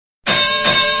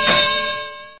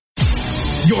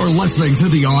You're listening to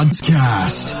the Odds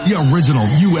Cast, the original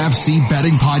UFC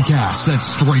betting podcast that's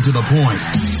straight to the point.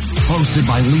 Hosted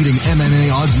by leading MMA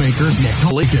oddsmaker Nick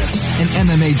Kalikas and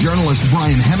MMA journalist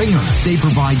Brian Heminger. They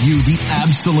provide you the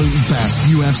absolute best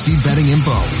UFC betting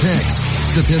info, picks,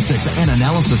 statistics, and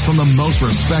analysis from the most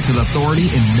respected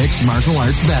authority in mixed martial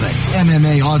arts betting.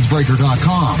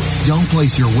 MMAoddsbreaker.com. Don't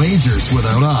place your wagers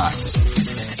without us.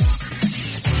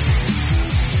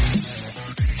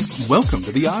 Welcome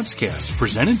to the Oddscast,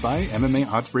 presented by MMA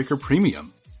Oddsbreaker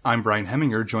Premium. I'm Brian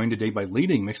Heminger, joined today by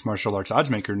leading mixed martial arts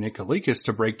oddsmaker Nick Kalikas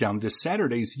to break down this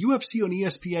Saturday's UFC on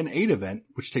ESPN 8 event,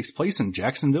 which takes place in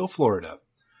Jacksonville, Florida.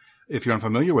 If you're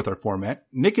unfamiliar with our format,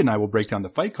 Nick and I will break down the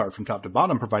fight card from top to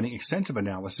bottom, providing extensive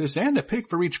analysis and a pick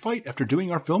for each fight after doing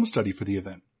our film study for the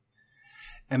event.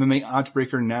 MMA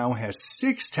Oddsbreaker now has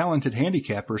 6 talented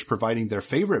handicappers providing their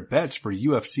favorite bets for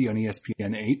UFC on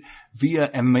ESPN 8 via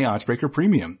MMA Oddsbreaker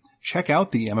Premium. Check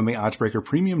out the MMA Oddsbreaker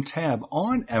Premium tab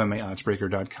on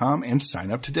MMAoddsbreaker.com and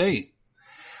sign up today.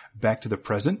 Back to the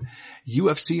present,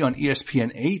 UFC on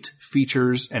ESPN 8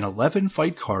 features an 11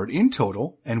 fight card in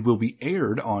total and will be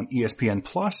aired on ESPN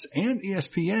Plus and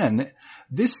ESPN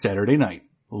this Saturday night.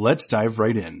 Let's dive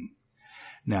right in.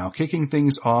 Now, kicking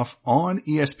things off on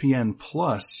ESPN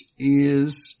Plus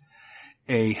is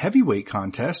a heavyweight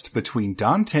contest between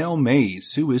Don'Tale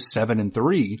Mayes, who is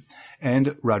 7-3,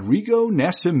 and Rodrigo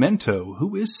Nascimento,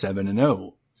 who is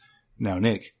 7-0. Now,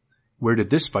 Nick, where did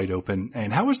this fight open,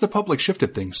 and how has the public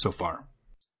shifted things so far?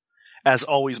 As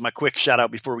always, my quick shout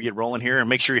out before we get rolling here, and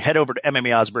make sure you head over to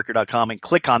MMAoddsbreaker.com and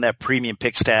click on that premium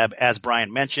picks tab. As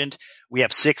Brian mentioned, we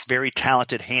have 6 very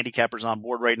talented handicappers on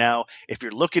board right now. If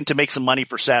you're looking to make some money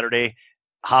for Saturday,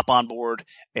 hop on board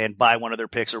and buy one of their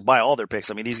picks or buy all their picks.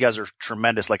 I mean, these guys are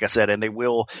tremendous, like I said, and they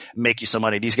will make you some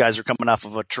money. These guys are coming off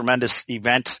of a tremendous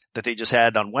event that they just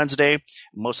had on Wednesday.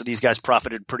 Most of these guys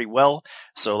profited pretty well.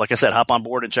 So like I said, hop on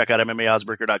board and check out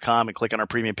MMAoddsbreaker.com and click on our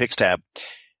premium picks tab.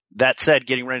 That said,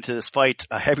 getting right into this fight,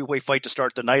 a heavyweight fight to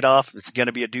start the night off. It's going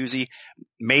to be a doozy.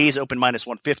 Mayes open minus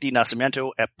 150,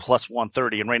 Nascimento at plus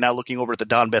 130. And right now, looking over at the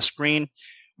Don Best screen,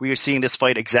 we are seeing this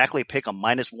fight exactly pick a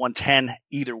minus 110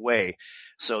 either way.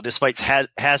 So this fight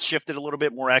has shifted a little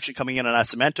bit, more action coming in on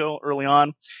Nascimento early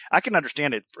on. I can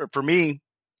understand it. For me,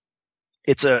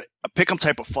 it's a pick'em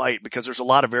type of fight because there's a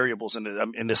lot of variables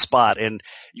in this spot, and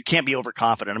you can't be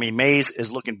overconfident. I mean, Mayes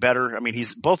is looking better. I mean,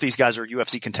 both these guys are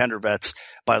UFC contender vets,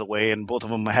 by the way, and both of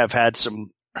them have had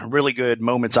some really good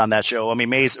moments on that show. I mean,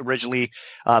 Mayes originally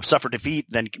suffered defeat,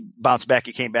 then bounced back.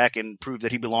 He came back and proved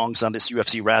that he belongs on this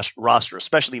UFC roster,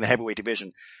 especially in the heavyweight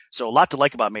division. So a lot to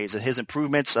like about Mayes and his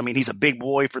improvements. I mean, he's a big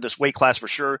boy for this weight class for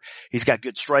sure. He's got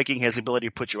good striking. He has the ability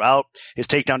to put you out. His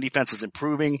takedown defense is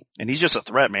improving, and he's just a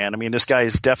threat, man. I mean, this guy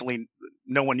is definitely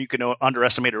no one you can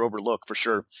underestimate or overlook for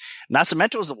sure.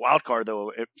 Nascimento is the wild card,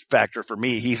 though, factor for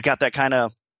me. He's got that kind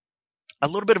of a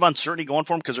little bit of uncertainty going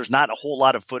for him because there's not a whole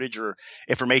lot of footage or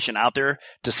information out there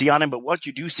to see on him. But what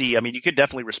you do see, I mean, you could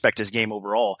definitely respect his game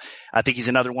overall. I think he's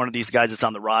another one of these guys that's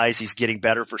on the rise. He's getting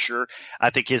better for sure.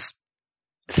 I think his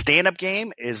stand-up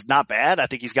game is not bad. I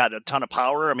think he's got a ton of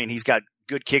power. I mean, he's got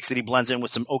good kicks that he blends in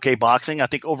with some okay boxing. I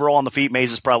think overall on the feet,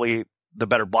 Mayes is probably the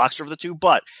better boxer of the two,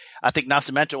 but I think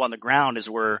Nascimento on the ground is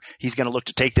where he's going to look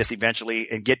to take this eventually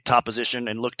and get top position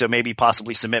and look to maybe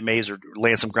possibly submit Mayes or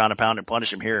land some ground and pound and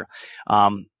punish him here.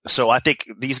 So I think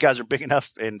these guys are big enough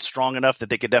and strong enough that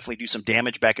they could definitely do some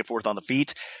damage back and forth on the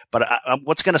feet. But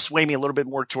what's going to sway me a little bit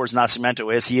more towards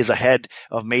Nascimento is he is ahead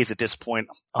of Mayes at this point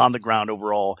on the ground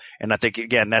overall. And I think,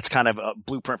 again, that's kind of a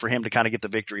blueprint for him to kind of get the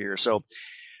victory here. So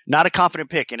not a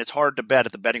confident pick, and it's hard to bet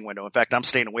at the betting window. In fact, I'm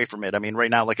staying away from it. I mean, right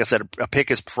now, like I said, a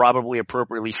pick is probably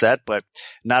appropriately set, but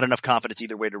not enough confidence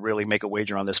either way to really make a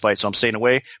wager on this fight. So I'm staying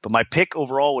away. But my pick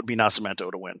overall would be Nascimento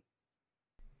to win.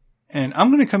 And I'm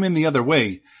going to come in the other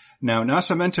way. Now,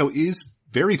 Nascimento is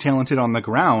very talented on the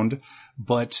ground,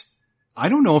 but I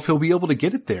don't know if he'll be able to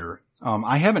get it there.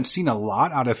 I haven't seen a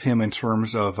lot out of him in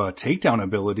terms of takedown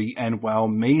ability, and while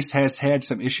Mayes has had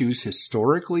some issues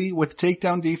historically with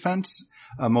takedown defense,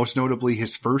 most notably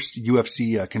his first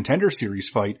UFC Contender Series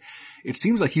fight, it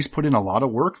seems like he's put in a lot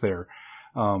of work there.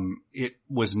 It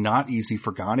was not easy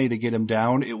for Gane to get him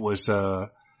down. It was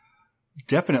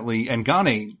definitely, and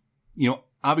Gane,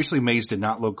 obviously Mayes did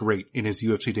not look great in his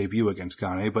UFC debut against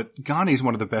Gane, but Gane is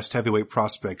one of the best heavyweight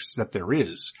prospects that there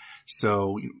is.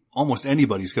 So almost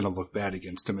anybody's going to look bad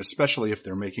against him, especially if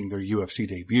they're making their UFC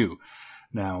debut.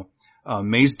 Now,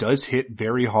 Mayes does hit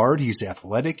very hard. He's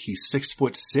athletic. He's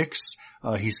 6'6".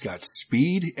 He's got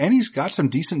speed, and he's got some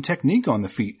decent technique on the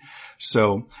feet.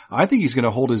 So I think he's going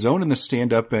to hold his own in the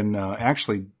stand-up and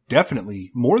actually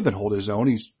definitely more than hold his own.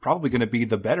 He's probably going to be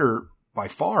the better by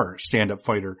far stand-up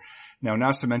fighter. Now,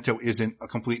 Nascimento isn't a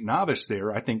complete novice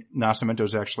there. I think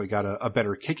Nascimento's actually got a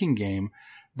better kicking game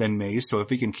than Mays. So if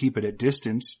he can keep it at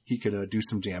distance, he could do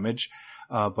some damage.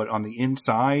 But on the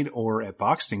inside or at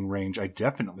boxing range, I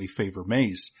definitely favor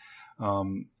Mays.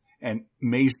 And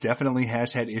Mays definitely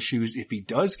has had issues. If he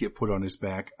does get put on his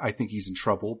back, I think he's in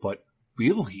trouble, but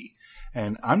will he?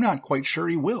 And I'm not quite sure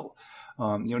he will.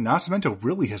 Nascimento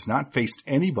really has not faced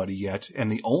anybody yet,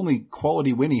 and the only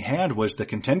quality win he had was the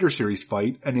Contender Series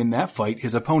fight, and in that fight,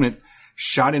 his opponent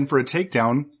shot in for a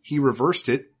takedown, he reversed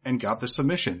it, and got the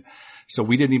submission. So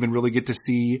we didn't even really get to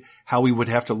see how he would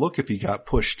have to look if he got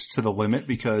pushed to the limit,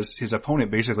 because his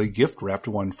opponent basically gift-wrapped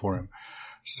one for him.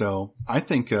 So I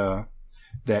think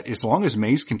that as long as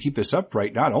Mays can keep this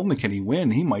upright, not only can he win,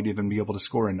 he might even be able to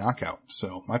score a knockout.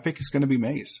 So my pick is going to be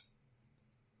Mays.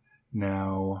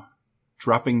 Now,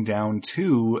 dropping down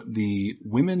to the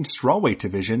women's strawweight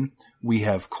division, we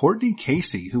have Courtney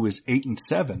Casey, who is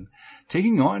 8-7,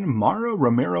 taking on Mara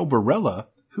Romero Borella,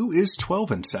 who is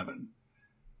 12-7.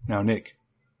 Now, Nick,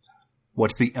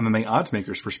 what's the MMA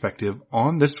oddsmakers' perspective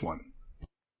on this one?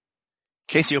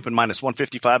 Casey opened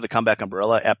 -155, the comeback on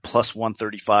Borella at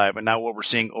 +135. And now what we're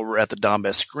seeing over at the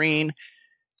Donbest screen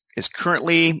is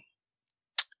currently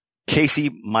Casey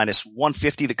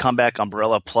 -150, the comeback on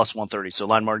Borella +130. So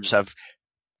line margins have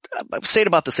stayed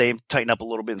about the same, tighten up a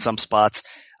little bit in some spots.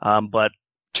 But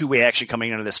two-way action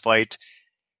coming into this fight.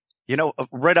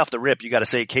 Right off the rip, you got to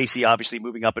say Casey obviously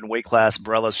moving up in weight class.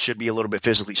 Borella should be a little bit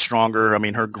physically stronger. I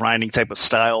mean, her grinding type of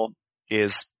style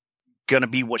is going to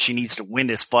be what she needs to win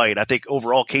this fight. I think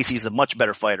overall Casey's a much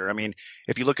better fighter. I mean,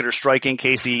 if you look at her striking,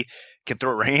 Casey can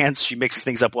throw her hands. She mixes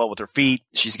things up well with her feet.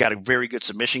 She's got a very good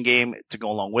submission game to go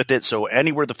along with it. So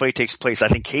anywhere the fight takes place, I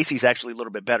think Casey's actually a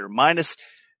little bit better, minus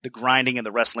the grinding and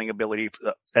the wrestling ability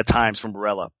at times from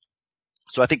Borella.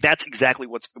 So I think that's exactly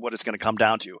what it's going to come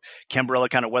down to. Can Borella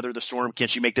kind of weather the storm? Can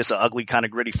she make this an ugly, kind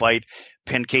of gritty fight,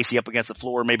 pin Casey up against the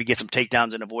floor, maybe get some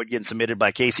takedowns and avoid getting submitted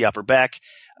by Casey off her back?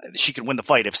 She can win the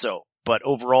fight if so. But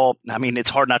overall, I mean, it's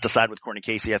hard not to side with Courtney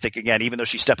Casey. I think, again, even though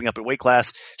she's stepping up in weight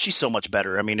class, she's so much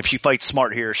better. I mean, if she fights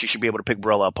smart here, she should be able to pick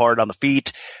Borella apart on the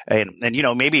feet and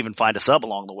maybe even find a sub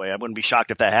along the way. I wouldn't be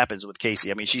shocked if that happens with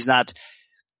Casey. I mean, she's not –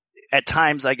 at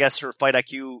times, I guess her fight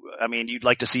IQ, I mean, you'd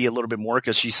like to see a little bit more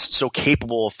because she's so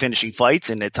capable of finishing fights.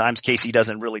 And at times, Casey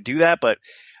doesn't really do that. But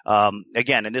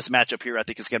again, in this matchup here, I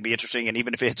think it's going to be interesting. And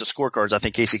even if it hits the scorecards, I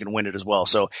think Casey can win it as well.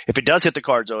 So if it does hit the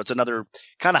cards, though, it's another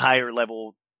kind of higher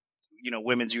level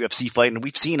women's UFC fight, and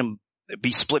we've seen them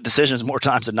be split decisions more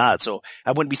times than not. So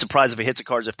I wouldn't be surprised if it hits the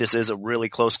cards if this is a really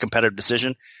close competitive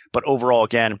decision. But overall,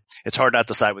 again, it's hard not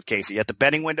to side with Casey. At the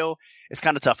betting window, it's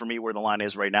kind of tough for me where the line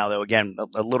is right now, though. Again,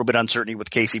 a little bit uncertainty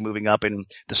with Casey moving up in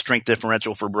the strength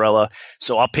differential for Borella.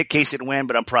 So I'll pick Casey to win,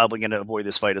 but I'm probably going to avoid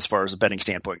this fight as far as the betting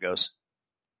standpoint goes.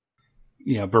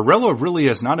 Yeah, Borella really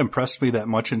has not impressed me that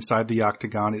much inside the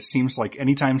octagon. It seems like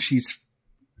anytime she's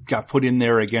got put in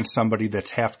there against somebody that's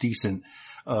half decent,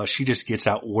 she just gets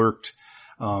outworked.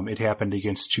 It happened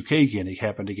against Chookagian. It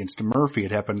happened against Murphy.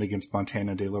 It happened against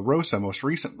Montana De La Rosa most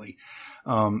recently.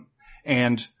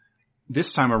 And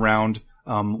this time around,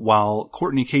 while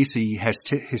Courtney Casey has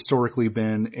historically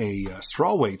been a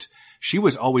strawweight, she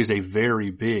was always a very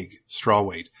big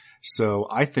strawweight. So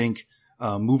I think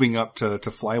moving up to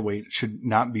flyweight should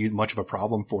not be much of a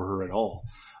problem for her at all.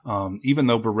 Even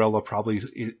though Borella probably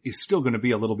is still going to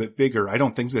be a little bit bigger, I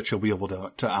don't think that she'll be able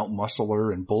to outmuscle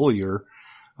her and bully her.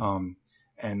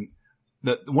 And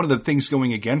one of the things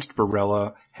going against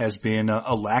Borella has been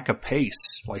a lack of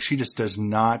pace. Like, she just does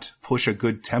not push a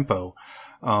good tempo.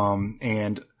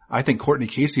 And I think Courtney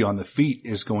Casey on the feet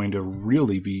is going to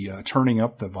really be turning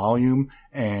up the volume,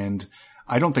 and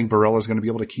I don't think Borella is going to be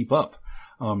able to keep up.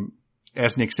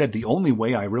 As Nick said, the only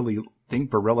way I really think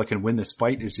Borella can win this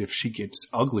fight is if she gets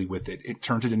ugly with it. It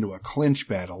turns it into a clinch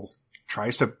battle,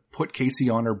 tries to put Casey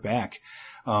on her back.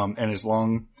 And as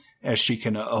long as she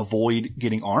can avoid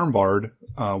getting armbarred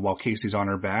while Casey's on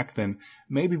her back, then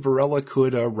maybe Borella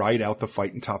could ride out the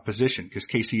fight in top position, because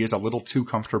Casey is a little too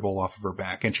comfortable off of her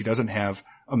back, and she doesn't have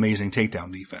amazing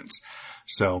takedown defense.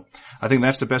 So I think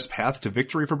that's the best path to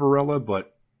victory for Borella,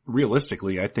 but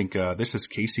realistically, I think this is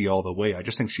Casey all the way. I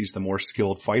just think she's the more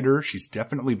skilled fighter. She's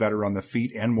definitely better on the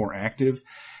feet and more active.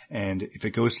 And if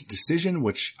it goes to decision,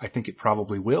 which I think it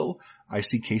probably will, I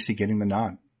see Casey getting the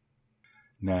nod.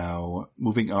 Now,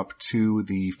 moving up to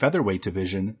the featherweight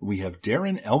division, we have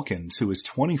Darren Elkins, who is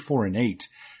 24-8,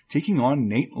 taking on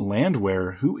Nate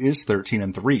Landwehr, who is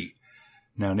 13-3.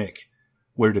 Now, Nick,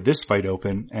 where did this fight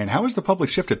open, and how has the public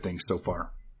shifted things so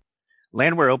far?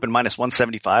 Landwehr opened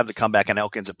 -175, the comeback on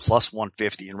Elkins at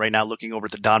 +150. And right now, looking over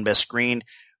at the Donbest screen,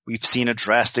 we've seen a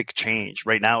drastic change.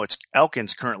 Right now, it's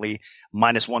Elkins currently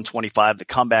minus 125. The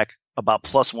comeback about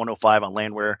plus 105 on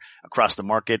Landwehr across the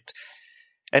market.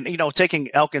 And, taking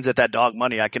Elkins at that dog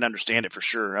money, I can understand it for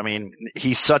sure. I mean,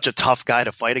 he's such a tough guy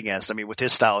to fight against. I mean, with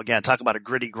his style, again, talk about a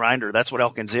gritty grinder. That's what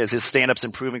Elkins is. His stand-up's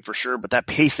improving for sure, but that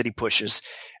pace that he pushes,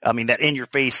 I mean, that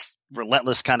in-your-face,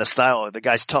 relentless kind of style, the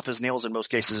guy's tough as nails in most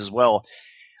cases as well.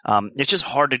 It's just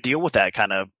hard to deal with that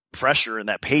kind of pressure and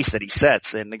that pace that he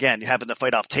sets. And again, you're having to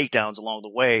fight off takedowns along the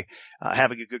way,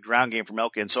 having a good ground game from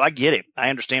Elkins. So I get it. I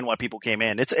understand why people came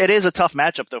in. It is a tough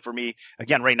matchup though for me,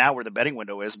 again, right now where the betting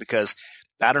window is, because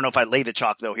I don't know if I lay the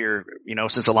chalk though here,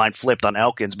 since the line flipped on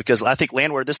Elkins, because I think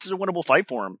Landwehr, this is a winnable fight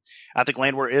for him. I think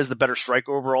Landwehr is the better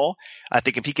striker overall. I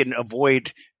think if he can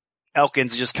avoid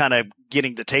Elkins just kind of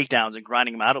getting the takedowns and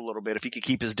grinding him out a little bit, if he could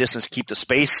keep his distance, keep the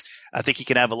space, I think he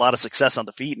can have a lot of success on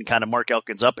the feet and kind of mark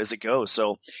Elkins up as it goes.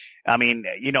 So, I mean,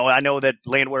 I know that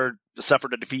Landwehr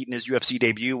suffered a defeat in his UFC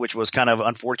debut, which was kind of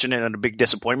unfortunate and a big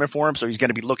disappointment for him. So he's going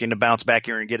to be looking to bounce back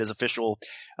here and get his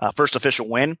first official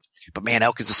win. But man,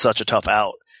 Elkins is such a tough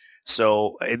out.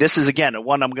 So this is, again,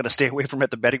 one I'm going to stay away from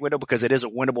at the betting window because it is a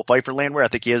winnable fight for Landwehr. I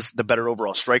think he is the better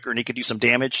overall striker and he could do some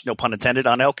damage, no pun intended,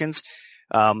 on Elkins.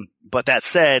 But that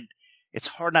said, it's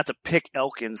hard not to pick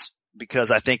Elkins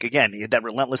because I think, again, he had that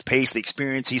relentless pace, the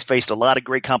experience. He's faced a lot of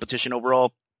great competition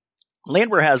overall.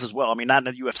 Landwehr has as well. I mean, not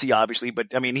in the UFC, obviously,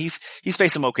 but I mean, he's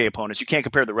faced some okay opponents. You can't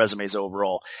compare the resumes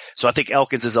overall. So I think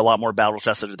Elkins is a lot more battle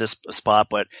tested at this spot,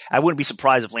 but I wouldn't be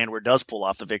surprised if Landwehr does pull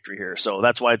off the victory here. So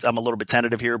that's why I'm a little bit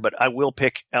tentative here, but I will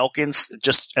pick Elkins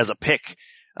just as a pick.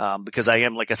 Because I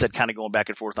am, like I said, kind of going back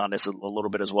and forth on this a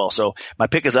little bit as well. So my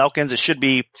pick is Elkins. It should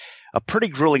be a pretty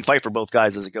grueling fight for both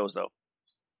guys as it goes, though.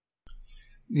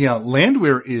 Yeah,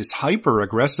 Landwehr is hyper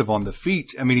aggressive on the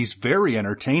feet. I mean, he's very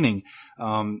entertaining.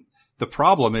 The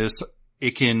problem is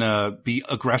it can be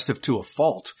aggressive to a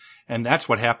fault, and that's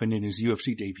what happened in his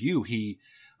UFC debut. He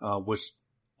was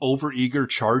overeager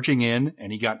charging in,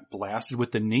 and he got blasted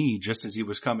with the knee just as he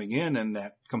was coming in, and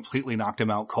that completely knocked him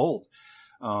out cold.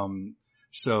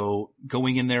 So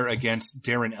going in there against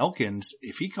Darren Elkins,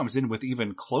 if he comes in with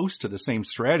even close to the same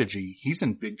strategy, he's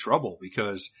in big trouble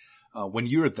because when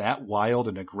you're that wild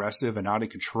and aggressive and out of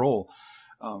control,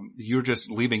 you're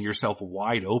just leaving yourself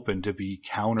wide open to be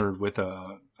countered with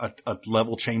a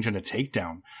level change and a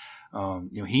takedown.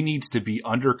 He needs to be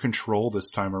under control this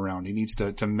time around. He needs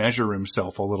to measure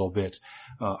himself a little bit.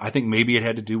 I think maybe it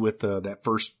had to do with that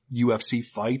first UFC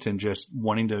fight and just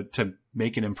wanting to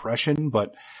make an impression,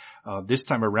 but this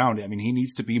time around, I mean, he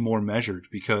needs to be more measured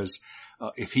because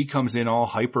if he comes in all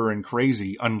hyper and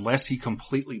crazy, unless he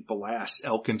completely blasts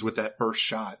Elkins with that first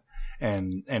shot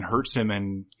and hurts him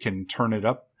and can turn it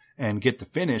up and get the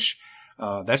finish,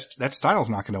 that style's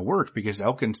not going to work because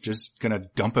Elkins just going to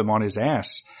dump him on his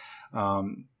ass.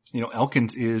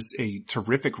 Elkins is a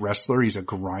terrific wrestler. He's a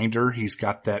grinder. He's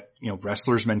got that,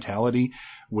 wrestler's mentality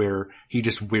where he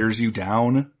just wears you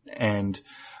down and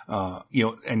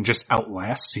just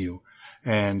outlasts you.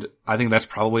 And I think that's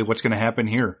probably what's going to happen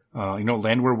here.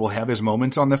 Landwehr will have his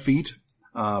moments on the feet.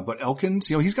 But Elkins,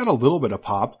 he's got a little bit of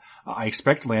pop. I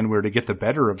expect Landwehr to get the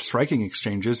better of striking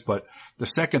exchanges, but the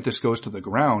second this goes to the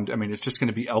ground, I mean, it's just going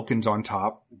to be Elkins on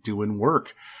top doing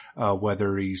work,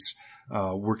 whether he's,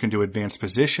 working to advance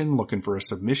position, looking for a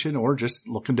submission, or just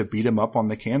looking to beat him up on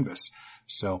the canvas.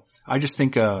 So I just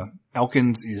think,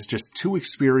 Elkins is just too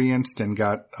experienced and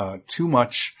got, too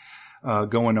much,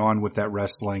 going on with that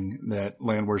wrestling that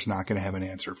Landwehr's not going to have an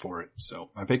answer for it. So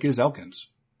my pick is Elkins.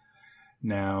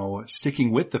 Now,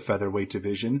 sticking with the featherweight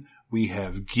division, we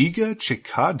have Giga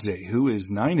Chikadze, who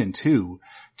is 9-2,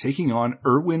 taking on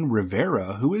Irwin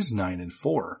Rivera, who is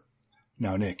 9-4.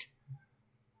 Now, Nick,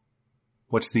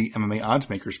 what's the MMA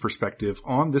oddsmaker's perspective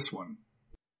on this one?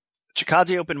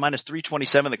 Chikadze opened minus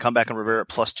 327. The comeback on Rivera at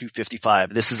plus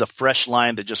 255. This is a fresh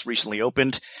line that just recently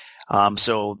opened.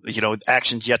 So,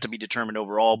 action's yet to be determined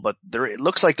overall, but it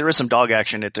looks like there is some dog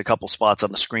action at a couple spots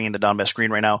on the screen, the Donbest screen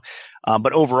right now.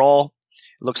 But overall,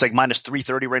 it looks like minus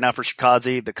 330 right now for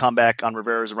Chikadze. The comeback on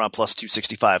Rivera is around plus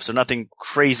 265. So nothing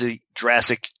crazy,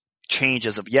 drastic change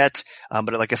as of yet.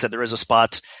 But like I said, there is a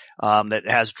spot, that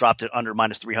has dropped it under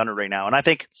minus 300 right now. And I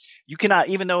think you cannot,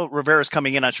 even though Rivera's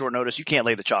coming in on short notice, you can't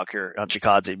lay the chalk here on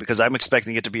Chikadze because I'm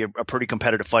expecting it to be a pretty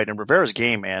competitive fight in Rivera's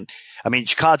game, man. I mean,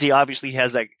 Chikadze obviously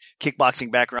has that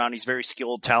kickboxing background. He's very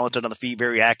skilled, talented on the feet,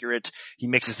 very accurate. He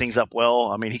mixes things up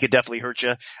well. I mean, he could definitely hurt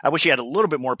you. I wish he had a little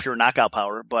bit more pure knockout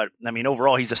power, but I mean,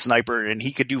 overall, he's a sniper and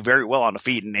he could do very well on the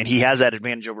feet. And he has that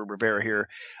advantage over Rivera here.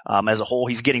 As a whole,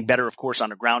 he's getting better, of course, on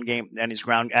the ground game and his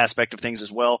ground aspect of things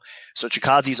as well. So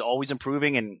Chikadze's always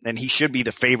improving, and he should be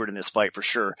the favorite in this fight for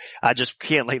sure. I just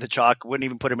can't lay the chalk. Wouldn't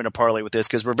even put him in a parlay with this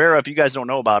because Rivera, if you guys don't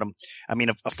know about him, I mean,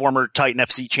 a former Titan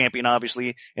FC champion,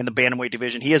 obviously in the bantamweight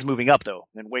division. He is moving up though.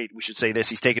 And wait, we should say this.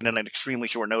 He's taken it on an extremely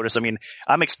short notice. I mean,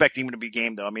 I'm expecting him to be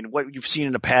game though. I mean, what you've seen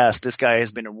in the past, this guy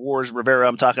has been in wars. Rivera,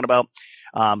 I'm talking about.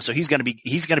 So he's going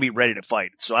to be ready to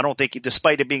fight. So I don't think,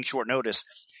 despite it being short notice,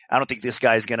 I don't think this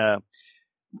guy is going to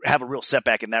have a real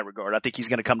setback in that regard. I think he's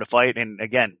going to come to fight. And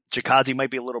again, Chikadze might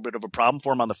be a little bit of a problem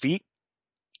for him on the feet,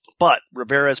 but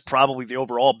Rivera is probably the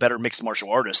overall better mixed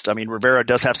martial artist. I mean, Rivera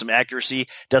does have some accuracy,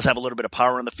 does have a little bit of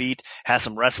power on the feet, has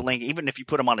some wrestling. Even if you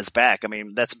put him on his back, I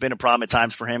mean, that's been a problem at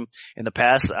times for him in the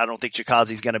past. I don't think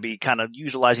Chikadze is going to be kind of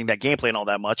utilizing that game plan all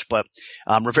that much, but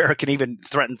Rivera can even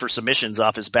threaten for submissions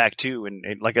off his back too.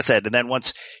 And like I said, and then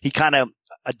once he kind of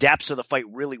adapts to the fight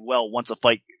really well, once a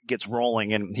fight gets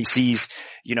rolling and he sees,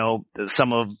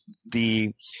 some of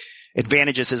the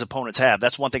advantages his opponents have.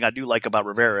 That's one thing I do like about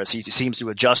Rivera is he seems to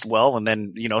adjust well and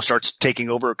then, starts taking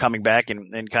over, coming back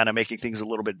and kind of making things a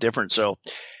little bit different. So,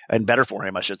 and better for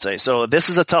him, I should say. So this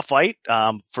is a tough fight,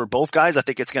 for both guys. I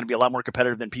think it's going to be a lot more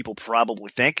competitive than people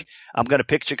probably think. I'm going to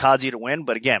pick Chikadze to win,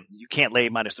 but again, you can't lay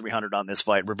minus 300 on this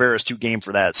fight. Rivera's too game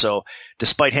for that. So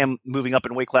despite him moving up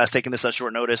in weight class, taking this on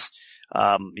short notice,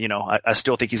 I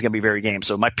still think he's going to be very game.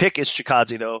 So my pick is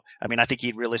Chikadze though. I mean, I think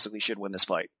he realistically should win this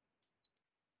fight.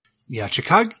 Yeah,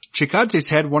 Chikadze's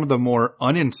had one of the more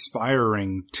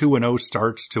uninspiring 2-0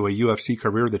 starts to a UFC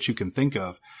career that you can think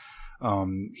of.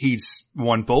 He's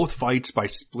won both fights by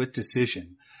split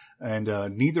decision, and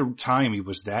neither time he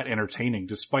was that entertaining,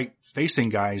 despite facing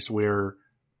guys where,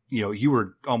 you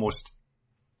were almost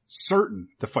certain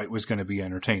the fight was going to be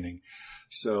entertaining.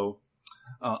 So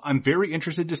I'm very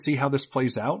interested to see how this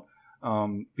plays out,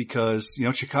 because,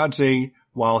 Chikadze,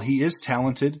 while he is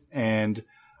talented and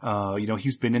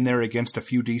he's been in there against a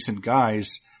few decent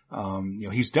guys.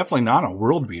 He's definitely not a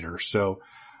world beater. So,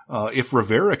 if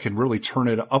Rivera can really turn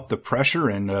it up the pressure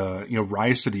and,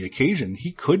 rise to the occasion,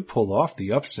 he could pull off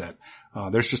the upset.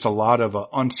 There's just a lot of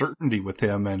uncertainty with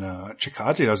him, and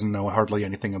Chikadze doesn't know hardly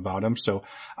anything about him. So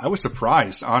I was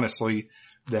surprised, honestly,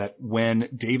 that when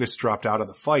Davis dropped out of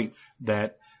the fight,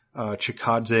 that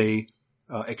Chikadze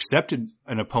accepted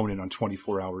an opponent on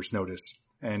 24 hours notice.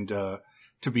 And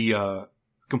to be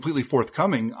completely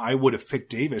forthcoming, I would have picked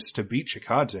Davis to beat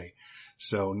Chikadze.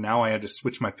 So now I had to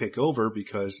switch my pick over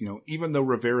because, even though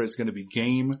Rivera is going to be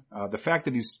game, the fact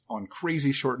that he's on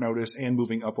crazy short notice and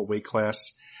moving up a weight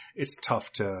class, it's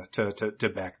tough to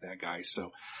back that guy.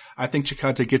 So I think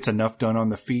Chikadze gets enough done on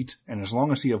the feet, and as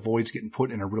long as he avoids getting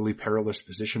put in a really perilous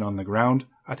position on the ground,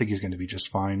 I think he's going to be just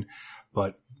fine.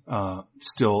 But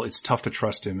still, it's tough to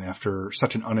trust him after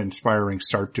such an uninspiring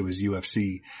start to his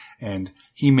UFC, and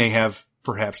he may have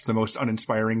perhaps the most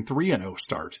uninspiring 3-0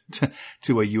 start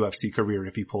to a UFC career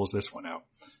if he pulls this one out.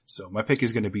 So my pick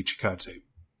is going to be Chikadze.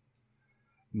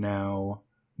 Now,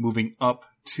 moving up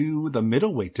to the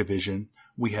middleweight division,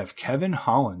 we have Kevin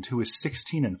Holland, who is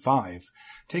 16-5,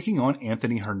 taking on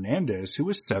Anthony Hernandez, who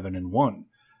is 7-1.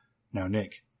 Now,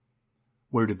 Nick,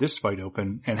 where did this fight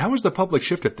open, and how has the public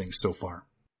shifted things so far?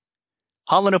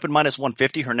 Holland opened minus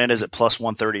 150, Hernandez at plus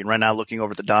 130, and right now looking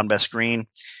over at the Donbest screen,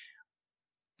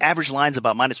 average line's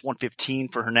about minus 115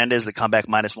 for Hernandez. The comeback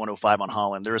minus 105 on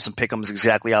Holland. There are some pick'ems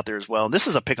exactly out there as well. And this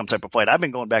is a pick'em type of fight. I've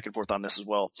been going back and forth on this as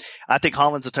well. I think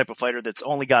Holland's the type of fighter that's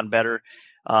only gotten better.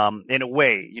 In a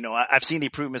way, I've seen the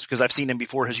improvements because I've seen him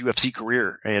before his UFC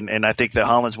career. And I think that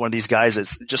Holland's one of these guys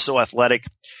that's just so athletic,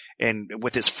 and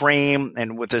with his frame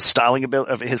and with his styling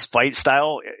ability of his fight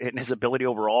style and his ability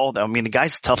overall. I mean, the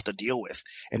guy's tough to deal with,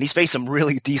 and he's faced some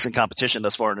really decent competition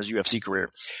thus far in his UFC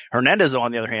career. Hernandez, though,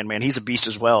 on the other hand, man, he's a beast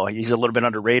as well. He's a little bit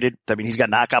underrated. I mean, he's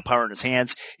got knockout power in his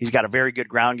hands. He's got a very good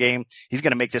ground game. He's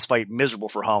going to make this fight miserable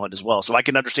for Holland as well. So I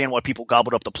can understand why people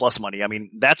gobbled up the plus money. I mean,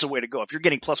 that's a way to go. If you're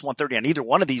getting plus 130 on either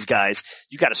one of these guys,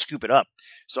 you got to scoop it up.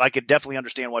 So I could definitely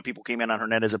understand why people came in on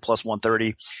Hernandez at plus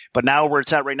 130. But now where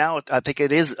it's at right now, I think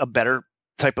it is a better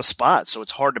type of spot. So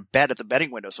it's hard to bet at the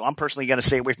betting window. So I'm personally going to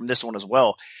stay away from this one as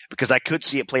well, because I could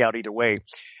see it play out either way.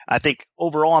 I think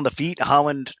overall on the feet,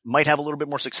 Holland might have a little bit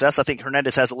more success. I think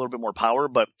Hernandez has a little bit more power,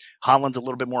 but Holland's a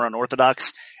little bit more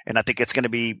unorthodox. And I think it's going to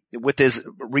be with his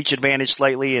reach advantage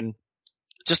slightly and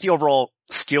just the overall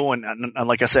skill and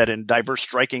like I said, and diverse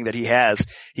striking that he has,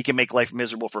 he can make life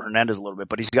miserable for Hernandez a little bit,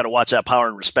 but he's got to watch that power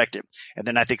and respect it. And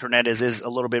then I think Hernandez is a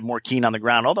little bit more keen on the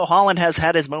ground, although Holland has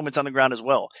had his moments on the ground as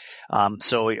well.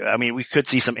 So, I mean, we could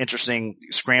see some interesting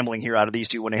scrambling here out of these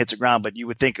two when it hits the ground, but you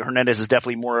would think Hernandez is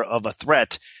definitely more of a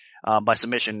threat by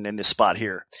submission in this spot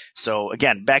here. So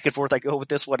again, back and forth I go with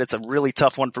this one. It's a really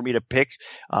tough one for me to pick.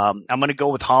 I'm going to go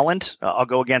with Holland. I'll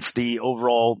go against the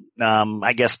overall,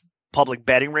 I guess, public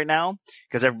betting right now,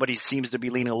 because everybody seems to be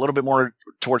leaning a little bit more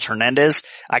towards Hernandez.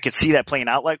 I could see that playing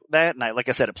out like that. And like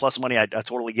I said, at plus money, I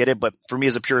totally get it. But for me,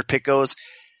 as a pure pick goes,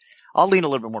 I'll lean a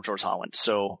little bit more towards Holland.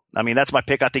 So, I mean, that's my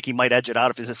pick. I think he might edge it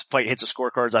out. If this fight hits the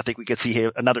scorecards, I think we could see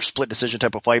another split decision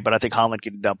type of fight, but I think Holland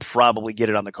could probably get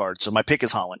it on the card. So my pick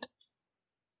is Holland.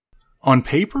 On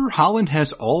paper, Holland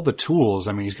has all the tools.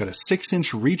 I mean, he's got a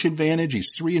 6-inch reach advantage.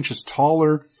 He's 3 inches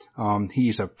taller.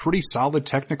 He's a pretty solid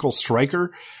technical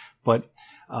striker, but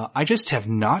I just have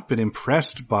not been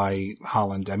impressed by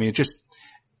Holland. I mean,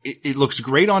 it looks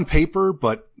great on paper,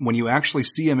 but when you actually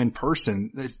see him in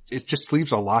person, it just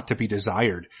leaves a lot to be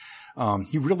desired.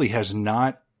 He really has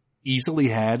not easily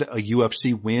had a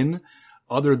UFC win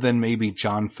other than maybe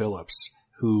John Phillips,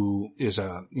 who is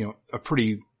a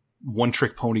pretty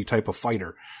one-trick pony type of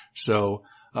fighter. So,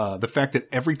 the fact that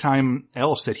every time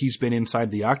else that he's been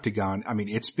inside the octagon, I mean,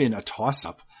 it's been a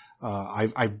toss-up.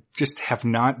 I just have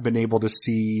not been able to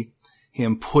see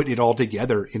him put it all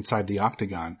together inside the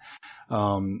octagon.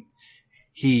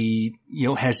 He,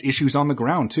 has issues on the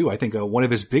ground too. I think one of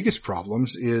his biggest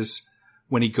problems is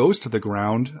when he goes to the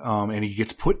ground, and he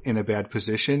gets put in a bad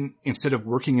position, instead of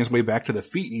working his way back to the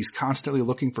feet, he's constantly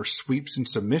looking for sweeps and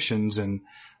submissions, and,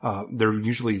 they're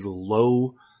usually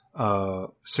low,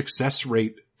 success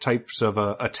rate types of,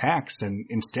 attacks. And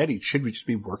instead he should just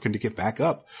be working to get back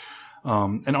up.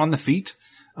 And on the feet,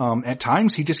 at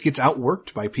times he just gets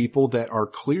outworked by people that are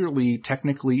clearly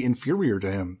technically inferior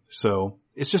to him. So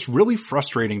it's just really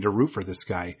frustrating to root for this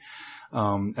guy.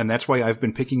 And that's why I've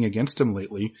been picking against him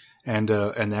lately. And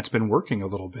that's been working a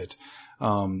little bit.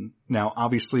 Now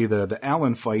obviously the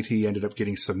Allen fight, he ended up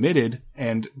getting submitted,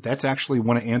 and that's actually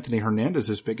one of Anthony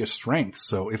Hernandez's biggest strengths.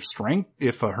 So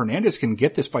if Hernandez can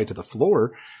get this fight to the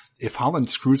floor, if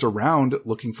Holland screws around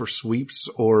looking for sweeps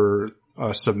or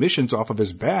submissions off of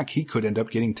his back, he could end up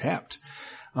getting tapped.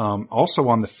 Also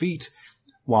on the feet,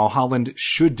 while Holland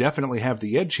should definitely have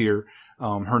the edge here,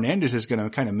 Hernandez is going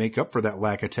to kind of make up for that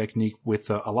lack of technique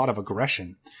with a lot of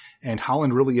aggression. And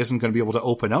Holland really isn't going to be able to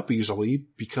open up easily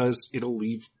because it'll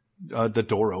leave the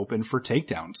door open for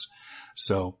takedowns.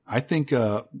 So I think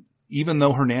even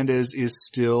though Hernandez is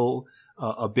still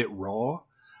a bit raw,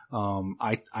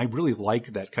 I really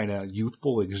like that kind of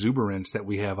youthful exuberance that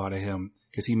we have out of him,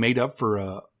 because he made up for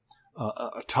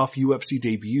a tough UFC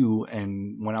debut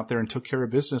and went out there and took care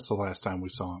of business the last time we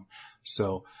saw him.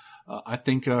 So I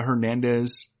think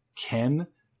Hernandez can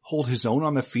hold his own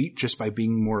on the feet just by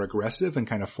being more aggressive and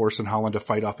kind of forcing Holland to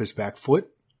fight off his back foot.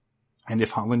 And if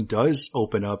Holland does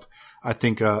open up, I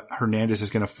think Hernandez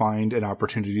is going to find an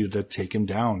opportunity to take him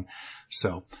down.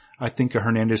 So I think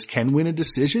Hernandez can win a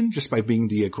decision just by being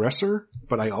the aggressor,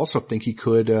 but I also think he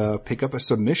could pick up a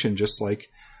submission just like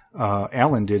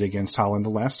Allen did against Holland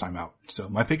the last time out. So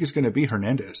my pick is going to be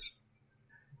Hernandez.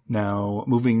 Now,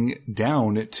 moving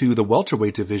down to the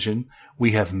welterweight division,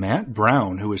 we have Matt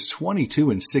Brown, who is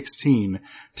 22-16,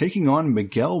 taking on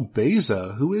Miguel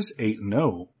Baeza, who is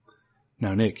 8-0.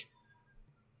 Now, Nick,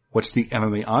 what's the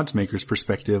MMA oddsmaker's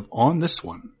perspective on this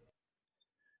one?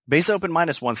 Baeza opened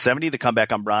minus 170, the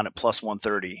comeback on Brown at plus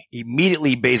 130.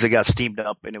 Immediately, Baeza got steamed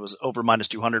up, and it was over minus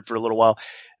 200 for a little while.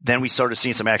 Then we started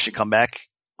seeing some action come back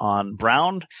on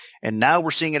Brown, and now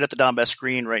we're seeing it at the Don Best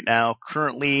screen right now.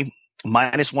 Currently,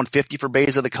 minus 150 for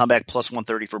Baeza, the comeback plus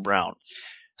 130 for Brown.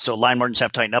 So line margins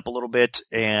have tightened up a little bit,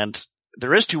 and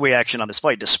there is two-way action on this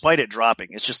fight, despite it dropping.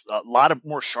 It's just a lot of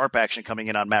more sharp action coming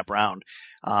in on Matt Brown.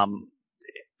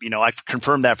 I've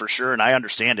confirmed that for sure, and I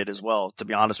understand it as well, to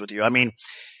be honest with you. I mean,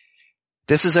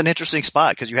 this is an interesting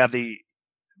spot because you have the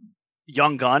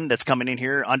young gun that's coming in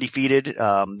here, undefeated,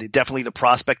 definitely the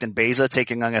prospect in Baeza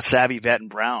taking on a savvy vet in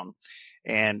Brown.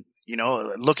 And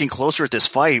looking closer at this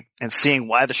fight and seeing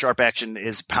why the sharp action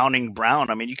is pounding Brown,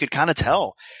 I mean, you could kind of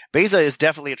tell. Baeza is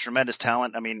definitely a tremendous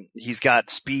talent. I mean, he's got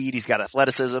speed, he's got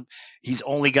athleticism. He's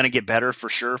only going to get better for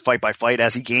sure, fight by fight,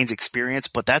 as he gains experience,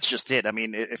 but that's just it. I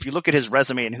mean, if you look at his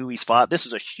resume and who he's fought, this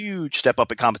is a huge step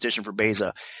up in competition for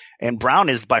Baeza. And Brown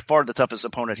is by far the toughest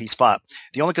opponent he's fought.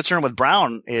 The only concern with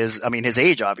Brown is, I mean, his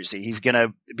age, obviously. He's going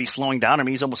to be slowing down. I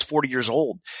mean, he's almost 40 years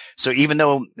old. So even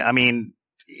though, I mean,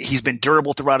 he's been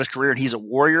durable throughout his career and he's a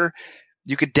warrior,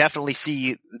 you could definitely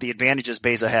see the advantages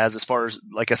Baeza has as far as,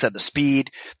 like I said, the speed.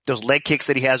 Those leg kicks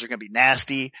that he has are going to be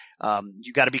nasty.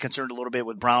 You got to be concerned a little bit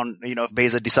with Brown, if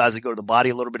Baeza decides to go to the body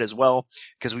a little bit as well,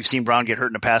 because we've seen Brown get hurt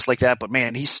in the past like that. But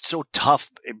man, he's so tough.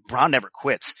 Brown never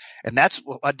quits. And that's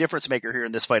a difference maker here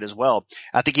in this fight as well.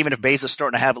 I think even if Baeza's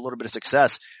starting to have a little bit of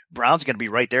success, Brown's going to be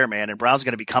right there, man, and Brown's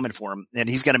going to be coming for him, and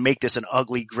he's going to make this an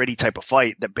ugly, gritty type of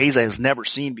fight that Beza has never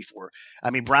seen before. I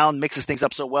mean, Brown mixes things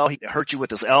up so well. He hurts you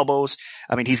with his elbows.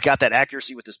 I mean, he's got that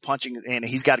accuracy with his punching, and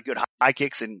he's got good high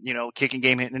kicks and, kicking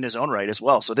game in his own right as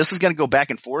well. So this is going to go back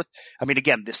and forth. I mean,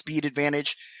 again, the speed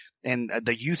advantage and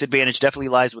the youth advantage definitely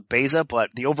lies with Beza, but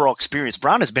the overall experience,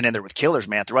 Brown has been in there with killers,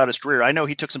 man, throughout his career. I know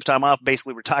he took some time off,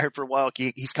 basically retired for a while.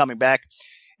 He's coming back.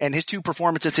 And his 2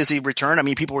 performances since he returned, I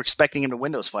mean, people were expecting him to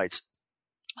win those fights.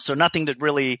 So nothing to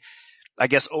really, I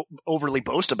guess, overly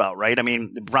boast about, right? I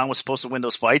mean, Brown was supposed to win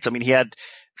those fights. I mean, he had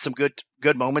some good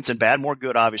moments and bad, more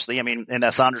good, obviously. I mean, in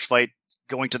that Saunders fight,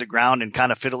 going to the ground and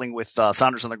kind of fiddling with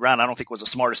Saunders on the ground, I don't think was the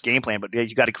smartest game plan, but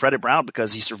you got to credit Brown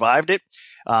because he survived it.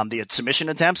 They had submission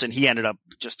attempts, and he ended up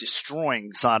just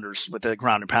destroying Saunders with the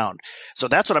ground and pound. So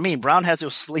that's what I mean. Brown has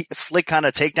those slick kind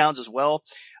of takedowns as well.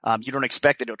 You don't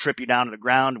expect that he'll trip you down to the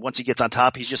ground. Once he gets on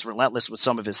top, he's just relentless with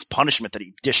some of his punishment that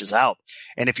he dishes out.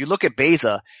 And if you look at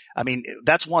Beza, I mean,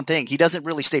 that's one thing. He doesn't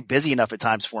really stay busy enough at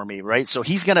times for me, right? So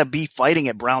he's going to be fighting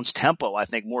at Brown's tempo, I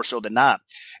think, more so than not.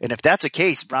 And if that's the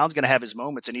case, Brown's going to have his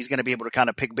moments, and he's going to be able to kind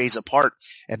of pick Beza apart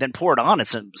and then pour it on at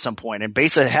some point. And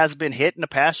Beza has been hit in the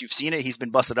past. You've seen it. He's been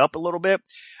busted up a little bit.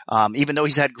 Even though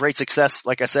he's had great success,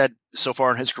 like I said, so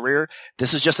far in his career,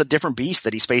 this is just a different beast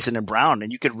that he's facing in Brown,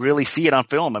 and you could really see it on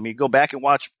film. I mean, go back and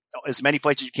watch as many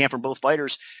fights as you can from both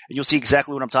fighters, and you'll see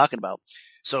exactly what I'm talking about.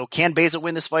 So can Beza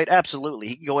win this fight? Absolutely.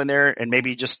 He can go in there and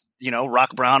maybe just,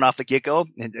 rock Brown off the get-go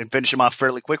and finish him off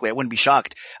fairly quickly. I wouldn't be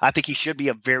shocked. I think he should be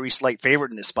a very slight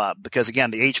favorite in this spot because, again,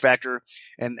 the age factor,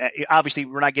 and obviously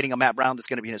we're not getting a Matt Brown that's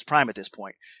going to be in his prime at this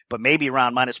point, but maybe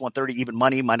around minus 130 even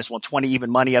money, minus 120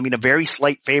 even money. I mean, a very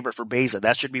slight favorite for Beza.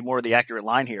 That should be more of the accurate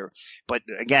line here. But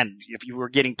again, if you were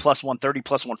getting plus 130,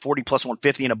 plus 140, plus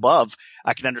 150 and above,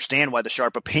 I can understand why the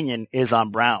sharp opinion is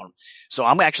on Brown. So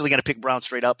I'm actually going to pick Brown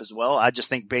straight up as well. I just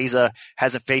think Beza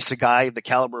hasn't faced a guy the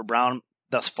caliber of Brown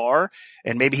thus far,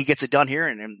 and maybe he gets it done here,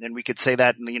 and we could say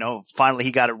that, finally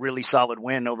he got a really solid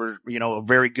win over, a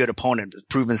very good opponent,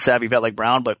 proven savvy vet like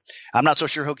Brown, but I'm not so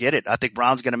sure he'll get it. I think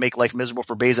Brown's going to make life miserable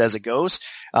for Beza as it goes.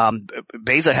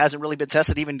 Beza hasn't really been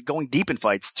tested even going deep in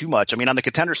fights too much. I mean, on the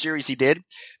Contender Series he did.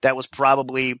 That was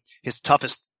probably his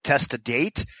toughest test to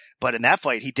date, but in that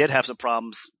fight he did have some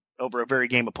problems over a very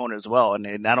game opponent as well,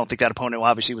 and I don't think that opponent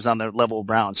obviously was on the level of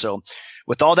Brown. So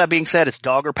with all that being said, it's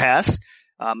dog or pass.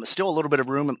 Still a little bit of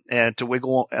room to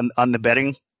wiggle on the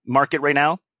betting market right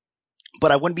now,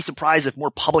 but I wouldn't be surprised if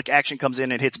more public action comes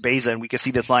in and hits Beza, and we can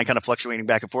see this line kind of fluctuating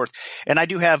back and forth. And I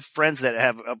do have friends that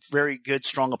have a very good,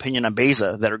 strong opinion on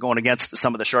Beza that are going against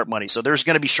some of the sharp money. So there's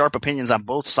going to be sharp opinions on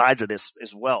both sides of this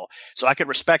as well. So I could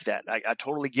respect that. I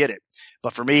totally get it.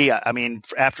 But for me, I mean,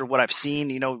 after what I've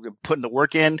seen, putting the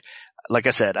work in, like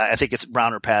I said, I think it's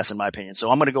Brown or pass in my opinion.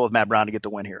 So I'm going to go with Matt Brown to get the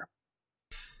win here.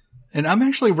 And I'm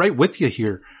actually right with you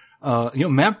here.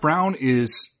 Matt Brown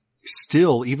is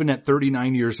still, even at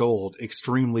 39 years old,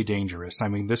 extremely dangerous. I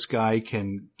mean, this guy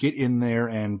can get in there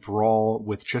and brawl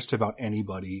with just about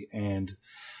anybody. And,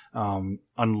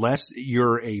 unless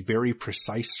you're a very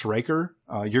precise striker,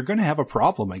 you're going to have a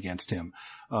problem against him.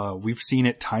 We've seen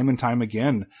it time and time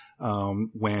again.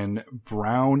 When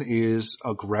Brown is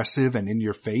aggressive and in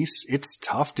your face, it's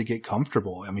tough to get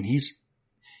comfortable. I mean, he's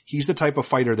the type of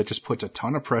fighter that just puts a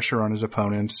ton of pressure on his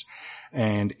opponents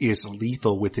and is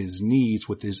lethal with his knees,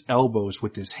 with his elbows,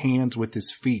 with his hands, with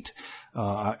his feet.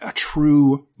 A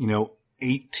true,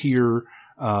 8-tier,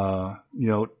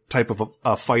 type of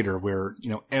a fighter where,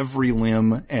 every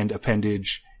limb and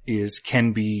appendage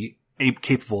can be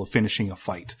capable of finishing a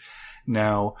fight.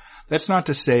 Now, that's not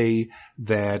to say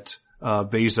that,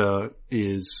 Beza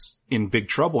is in big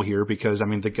trouble here because, I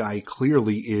mean, the guy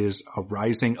clearly is a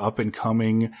rising up and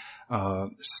coming,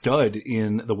 stud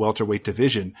in the welterweight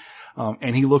division.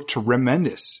 And he looked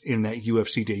tremendous in that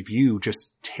UFC debut,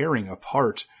 just tearing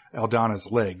apart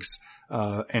Aldana's legs,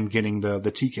 and getting the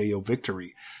TKO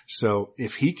victory. So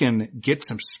if he can get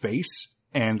some space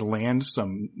and land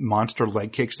some monster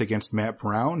leg kicks against Matt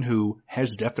Brown, who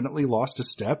has definitely lost a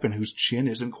step and whose chin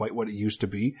isn't quite what it used to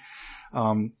be,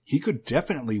 he could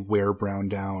definitely wear Brown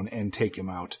down and take him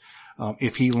out.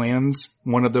 If he lands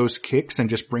one of those kicks and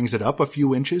just brings it up a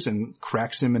few inches and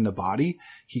cracks him in the body,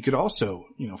 he could also,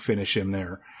 finish him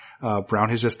there. Brown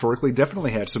has historically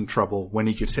definitely had some trouble when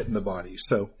he gets hit in the body.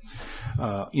 So,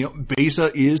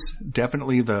 Beza is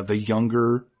definitely the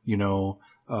younger,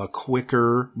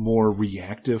 quicker, more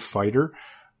reactive fighter,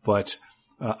 but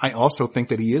I also think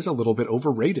that he is a little bit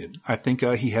overrated. I think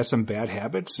he has some bad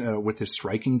habits with his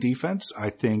striking defense.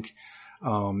 I think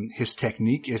his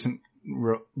technique isn't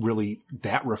really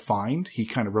that refined. He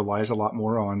kind of relies a lot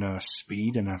more on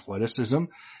speed and athleticism.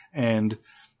 And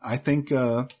I think,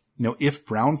 if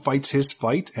Brown fights his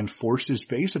fight and forces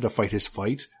Beza to fight his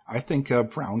fight, I think,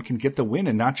 Brown can get the win,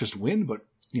 and not just win, but,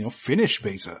 finish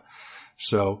Beza.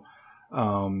 So,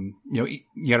 you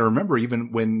gotta remember,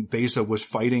 even when Beza was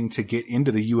fighting to get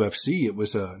into the UFC, it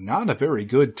was not a very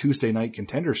good Tuesday night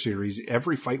contender series.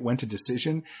 Every fight went to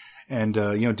decision, and,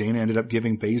 Dana ended up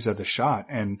giving Beza the shot.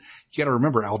 And you gotta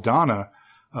remember, Aldana,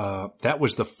 that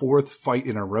was the fourth fight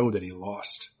in a row that he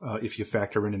lost, if you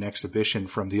factor in an exhibition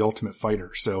from the Ultimate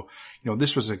Fighter. So,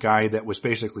 this was a guy that was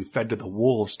basically fed to the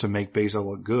wolves to make Beza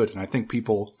look good. And I think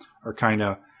people are kind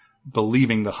of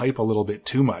believing the hype a little bit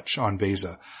too much on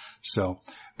Beza. So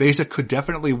Beza could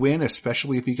definitely win,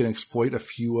 especially if he can exploit a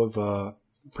few of,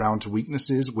 Brown's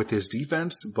weaknesses with his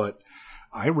defense. But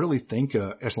I really think,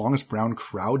 as long as Brown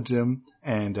crowds him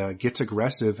and, gets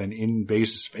aggressive and in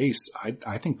Beza's face,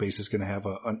 I think Beza's going to have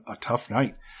a tough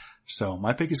night. So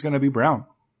my pick is going to be Brown.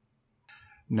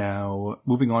 Now,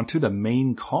 moving on to the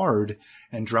main card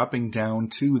and dropping down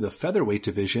to the featherweight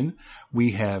division,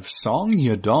 we have Song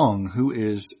Yadong, who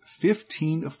is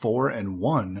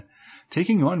 15-4-1,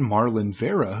 taking on Marlon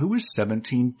Vera, who is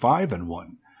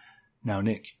 17-5-1. Now,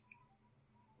 Nick,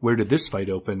 where did this fight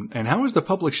open, and how has the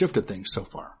public shifted things so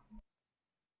far?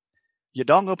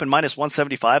 Yadong opened minus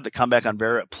 175, the comeback on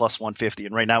Vera at plus 150.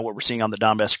 And right now what we're seeing on the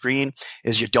Donbass screen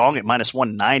is Yadong at minus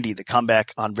 190, the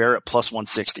comeback on Vera at plus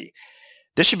 160.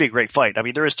 This should be a great fight. I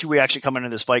mean, there is two-way action coming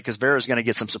into this fight because Vera is going to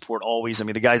get some support always. I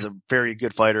mean, the guy's a very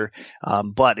good fighter,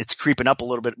 but it's creeping up a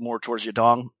little bit more towards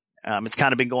Yadong. It's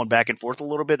kind of been going back and forth a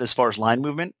little bit as far as line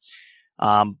movement.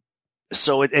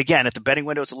 So again, at the betting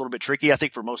window, it's a little bit tricky, I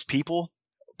think, for most people.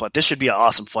 But this should be an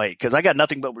awesome fight because I got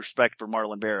nothing but respect for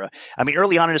Marlon Vera. I mean,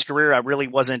 early on in his career, I really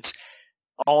wasn't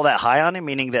all that high on him,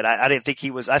 meaning that I didn't think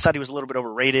I thought he was a little bit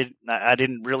overrated. I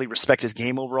didn't really respect his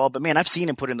game overall, but man, I've seen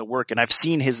him put in the work, and I've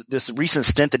seen this recent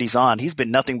stint that he's on. He's been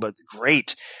nothing but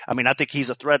great. I mean, I think he's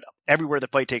a threat everywhere the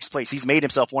fight takes place. He's made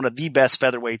himself one of the best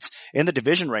featherweights in the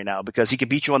division right now because he can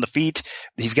beat you on the feet.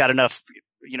 He's got enough,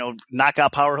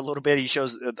 knockout power a little bit. He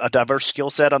shows a diverse skill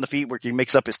set on the feet where he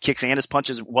makes up his kicks and his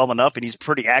punches well enough, and he's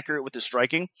pretty accurate with his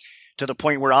striking. To the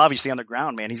point where obviously on the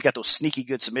ground, man, he's got those sneaky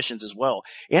good submissions as well.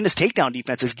 And his takedown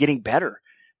defense is getting better.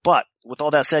 But with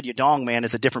all that said, Yadong, man,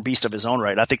 is a different beast of his own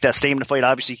right. I think that Stamen fight,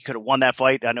 obviously he could have won that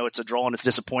fight. I know it's a draw and it's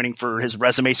disappointing for his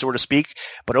resume, so to speak.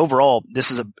 But overall,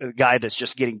 this is a guy that's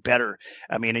just getting better.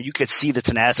 I mean, and you could see the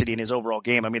tenacity in his overall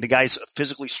game. I mean, the guy's a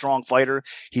physically strong fighter.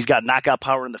 He's got knockout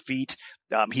power in the feet.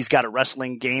 He's got a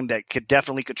wrestling game that could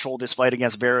definitely control this fight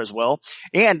against Vera as well.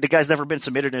 And the guy's never been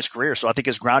submitted in his career. So I think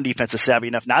his ground defense is savvy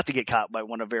enough not to get caught by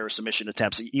one of Vera's submission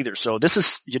attempts either. So this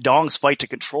is Yadong's fight to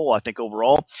control, I think,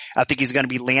 overall. I think he's going to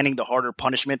be landing the harder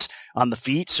punishment on the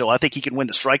feet. So I think he can win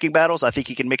the striking battles. I think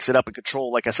he can mix it up and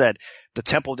control, like I said, the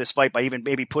tempo of this fight by even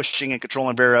maybe pushing and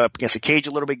controlling Vera up against the cage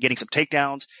a little bit, getting some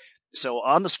takedowns. So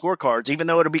on the scorecards, even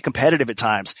though it'll be competitive at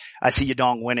times, I see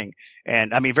Yadong winning.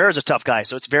 And I mean, Vera's a tough guy,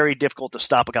 so it's very difficult to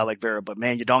stop a guy like Vera. But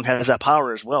man, Yadong has that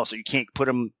power as well, so you can't put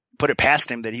it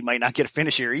past him that he might not get a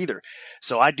finish here either.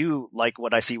 So I do like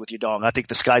what I see with Yadong. I think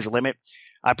the sky's the limit.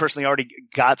 I personally already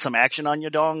got some action on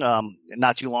Yadong,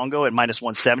 not too long ago at minus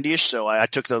 170-ish. So I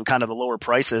took the kind of the lower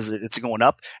price as it's going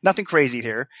up. Nothing crazy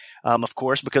here, of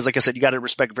course, because like I said, you got to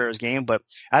respect Vera's game, but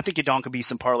I think Yadong could be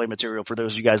some parlay material for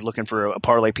those of you guys looking for a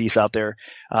parlay piece out there,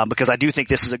 because I do think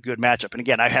this is a good matchup. And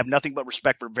again, I have nothing but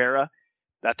respect for Vera.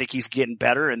 I think he's getting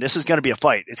better, and this is going to be a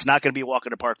fight. It's not going to be a walk in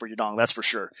the park for Yadong, that's for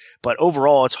sure. But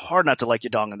overall, it's hard not to like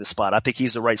Yadong in this spot. I think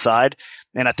he's the right side.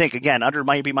 And I think, again, under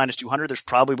maybe minus 200, there's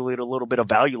probably a little bit of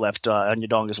value left on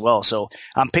Yadong as well. So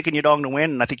I'm picking Yadong to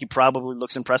win, and I think he probably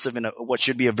looks impressive in what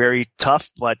should be a very tough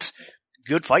but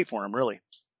good fight for him, really.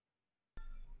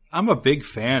 I'm a big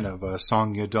fan of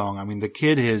Song Yadong. I mean, the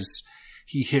kid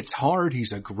he hits hard,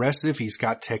 he's aggressive, he's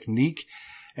got technique,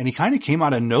 and he kind of came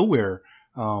out of nowhere.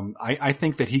 I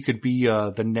think that he could be,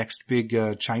 the next big,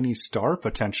 Chinese star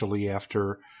potentially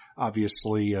after,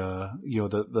 obviously, the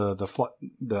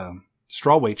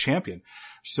strawweight champion.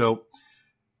 So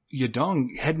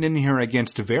Yadong heading in here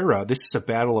against Vera, this is a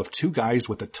battle of two guys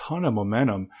with a ton of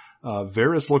momentum.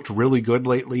 Vera's looked really good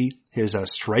lately. His,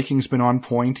 striking's been on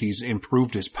point. He's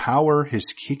improved his power.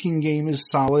 His kicking game is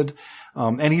solid.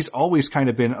 And he's always kind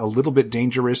of been a little bit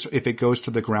dangerous if it goes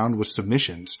to the ground with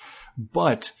submissions.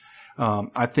 But,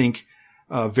 I think,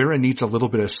 Vera needs a little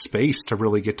bit of space to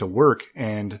really get to work,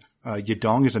 and,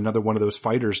 Yadong is another one of those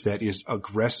fighters that is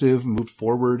aggressive, moved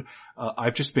forward.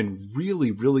 I've just been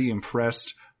really, really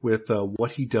impressed with,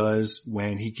 what he does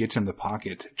when he gets in the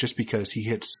pocket, just because he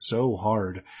hits so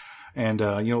hard. And,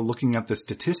 looking at the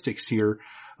statistics here,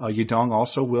 Yadong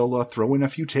also will, throw in a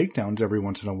few takedowns every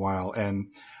once in a while. And,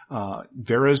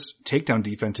 Vera's takedown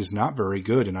defense is not very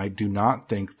good, and I do not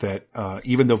think that,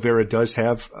 even though Vera does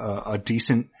have a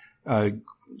decent,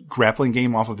 grappling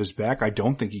game off of his back, I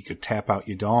don't think he could tap out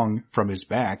Yadong from his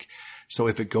back. So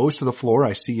if it goes to the floor,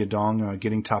 I see Yadong,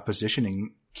 getting top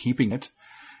positioning, keeping it.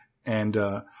 And,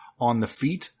 on the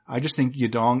feet, I just think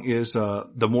Yadong is,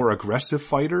 the more aggressive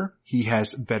fighter. He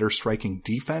has better striking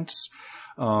defense.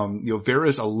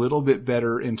 Vera's a little bit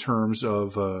better in terms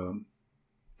of,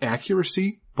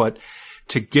 accuracy, but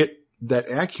to get that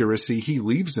accuracy, he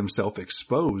leaves himself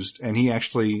exposed, and he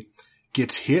actually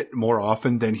gets hit more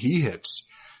often than he hits.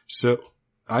 So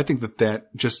I think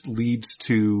that just leads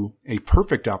to a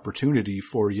perfect opportunity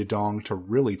for Yadong to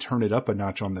really turn it up a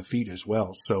notch on the feet as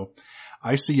well. So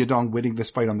I see Yadong winning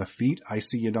this fight on the feet. I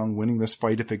see Yadong winning this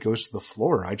fight if it goes to the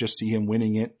floor. I just see him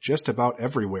winning it just about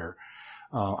everywhere.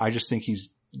 I just think he's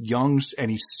young,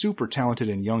 and he's super talented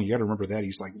and young. You got to remember that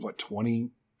he's like,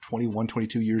 21,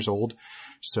 22 years old.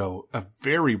 So a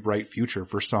very bright future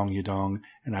for Song Yadong.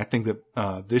 And I think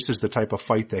that, this is the type of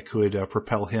fight that could,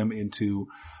 propel him into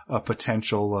a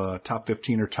potential, top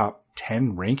 15 or top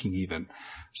 10 ranking even.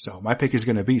 So my pick is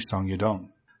going to be Song Yadong.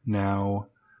 Now,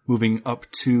 moving up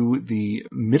to the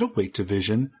middleweight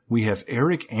division, we have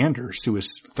Eric Anders, who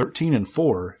is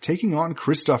 13-4, taking on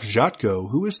Krzysztof Jotko,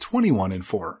 who is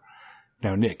 21-4.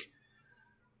 Now, Nick,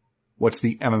 what's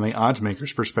the MMA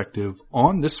oddsmaker's perspective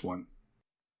on this one?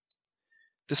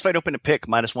 This fight opened to pick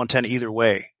 -110 either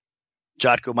way.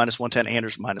 Jotko -110,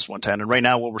 Anders -110. And right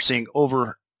now what we're seeing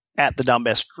over at the down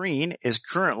best screen is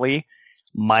currently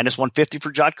 -150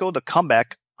 for Jotko. The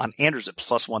comeback on Anders at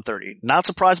 +130. Not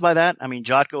surprised by that. I mean,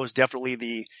 Jotko is definitely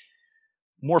the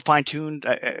more fine-tuned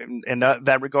in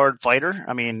that regard fighter.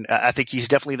 I mean, I think he's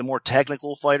definitely the more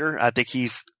technical fighter. I think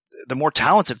he's the more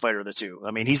talented fighter of the two.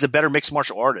 I mean, he's the better mixed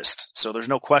martial artist, so there's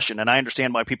no question. And I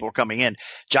understand why people are coming in.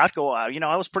 Jotko,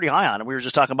 I was pretty high on him. We were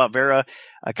just talking about Vera.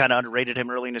 I kind of underrated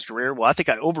him early in his career. Well, I think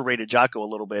I overrated Jotko a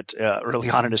little bit early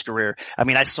on in his career. I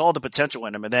mean, I saw the potential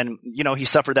in him, and then he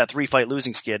suffered that 3-fight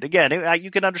losing skid. Again,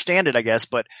 you can understand it, I guess,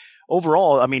 but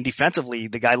overall, I mean, defensively,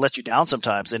 the guy lets you down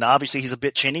sometimes, and obviously he's a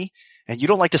bit chinny. And you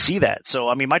don't like to see that. So,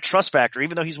 I mean, my trust factor,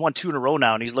 even though he's won 2 in a row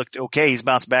now and he's looked okay, he's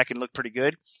bounced back and looked pretty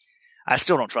good, I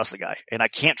still don't trust the guy, and I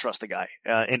can't trust the guy.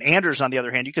 And Anders, on the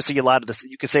other hand, you can say a lot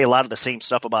of the same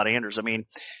stuff about Anders. I mean,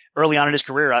 early on in his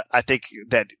career, I think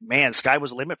that, man, sky was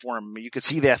the limit for him. You could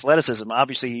see the athleticism.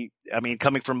 Obviously, I mean,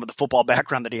 coming from the football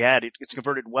background that he had, it's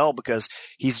converted well because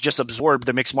he's just absorbed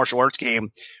the mixed martial arts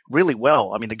game really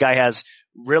well. I mean, the guy has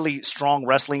really strong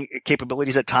wrestling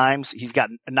capabilities at times. He's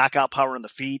got knockout power in the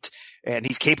feet, and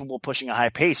he's capable of pushing a high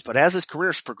pace. But as his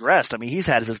career's progressed, I mean, he's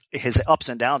had his ups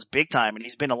and downs big time, and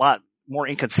he's been a lot more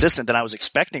inconsistent than I was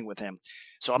expecting with him.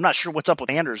 So I'm not sure what's up with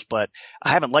Anders, but I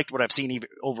haven't liked what I've seen even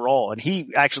overall. And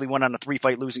he actually went on a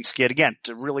 3-fight losing skid again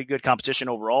to really good competition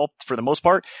overall for the most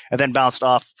part, and then bounced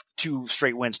off 2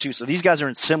 straight wins too. So these guys are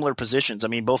in similar positions. I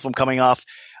mean, both of them coming off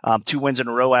 2 wins in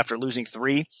a row after losing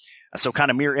 3. So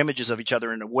kind of mirror images of each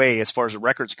other in a way as far as the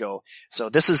records go. So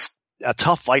this is a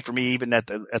tough fight for me, even at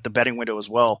the betting window as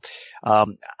well. I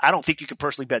don't think you can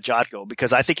personally bet Jotko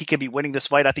because I think he can be winning this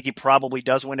fight. I think he probably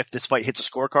does win if this fight hits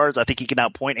the scorecards. I think he can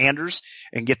outpoint Anders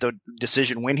and get the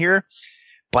decision win here,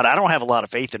 but I don't have a lot of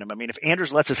faith in him. I mean, if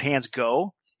Anders lets his hands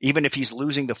go, even if he's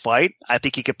losing the fight, I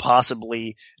think he could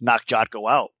possibly knock Jotko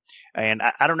out. And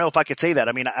I don't know if I could say that.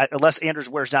 I mean, unless Anders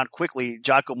wears down quickly,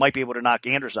 Jotko might be able to knock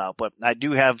Anders out, but I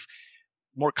do have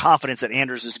more confidence that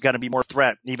Anders is going to be more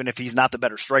threat, even if he's not the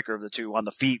better striker of the two on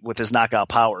the feet with his knockout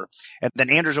power. And then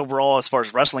Anders overall, as far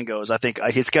as wrestling goes, I think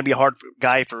he's going to be a hard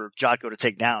guy for Jotko to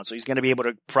take down. So he's going to be able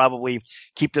to probably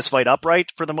keep this fight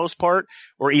upright for the most part,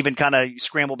 or even kind of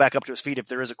scramble back up to his feet if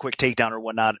there is a quick takedown or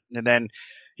whatnot. And then,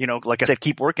 like I said,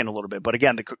 keep working a little bit. But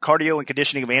again, the cardio and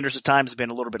conditioning of Anders at times has been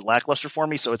a little bit lackluster for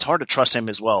me, so it's hard to trust him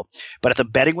as well. But at the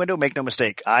betting window, make no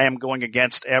mistake, I am going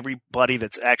against everybody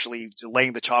that's actually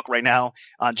laying the chalk right now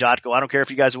on Jotko. I don't care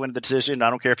if you guys win the decision. I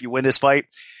don't care if you win this fight.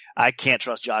 I can't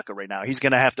trust Jotko right now. He's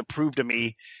going to have to prove to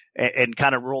me and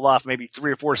kind of roll off maybe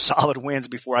 3 or 4 solid wins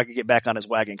before I can get back on his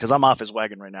wagon, because I'm off his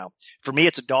wagon right now. For me,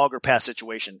 it's a dog or pass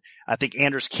situation. I think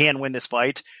Anders can win this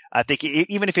fight. I think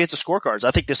even if he hits the scorecards,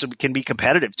 I think this can be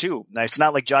competitive too. Now, it's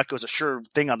not like Jotko's a sure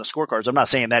thing on the scorecards. I'm not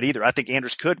saying that either. I think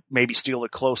Anders could maybe steal a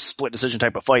close split decision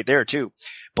type of fight there too.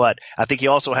 But I think he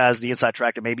also has the inside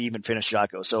track to maybe even finish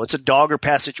Jotko. So it's a dog or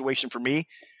pass situation for me.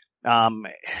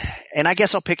 And I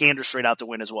guess I'll pick Anders straight out to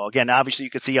win as well. Again, obviously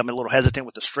you can see I'm a little hesitant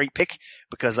with the straight pick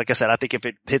because, like I said, I think if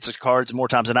it hits the cards more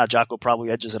times than not, Jotko probably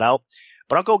edges it out.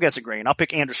 But I'll go against the grain. I'll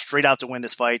pick Anders straight out to win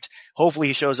this fight. Hopefully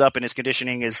he shows up and his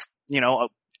conditioning is,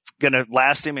 going to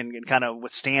last him and kind of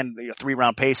withstand the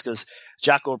 3-round pace, because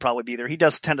Jotko will probably be there. He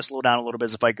does tend to slow down a little bit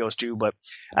as the fight goes too, but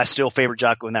I still favor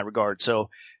Jotko in that regard. So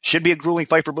should be a grueling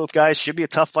fight for both guys. Should be a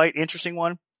tough fight. Interesting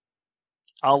one.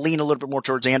 I'll lean a little bit more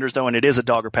towards Anders though, and it is a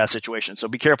dog or pass situation. So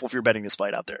be careful if you're betting this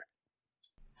fight out there.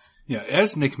 Yeah.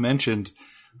 As Nick mentioned,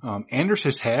 Anders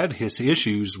has had his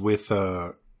issues with,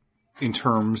 in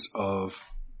terms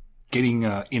of getting,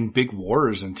 in big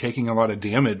wars and taking a lot of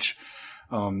damage.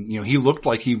 He looked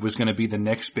like he was going to be the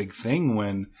next big thing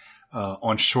when,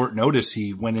 on short notice,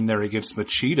 he went in there against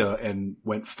Machida and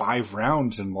went 5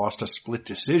 rounds and lost a split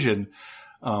decision.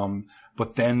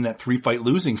 But then that 3-fight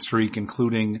losing streak,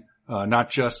 including, not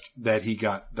just that he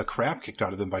got the crap kicked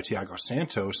out of him by Thiago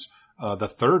Santos, the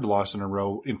 3rd loss in a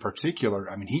row in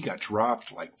particular. I mean, he got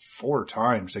dropped like 4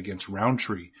 times against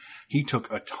Roundtree. He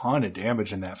took a ton of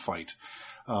damage in that fight.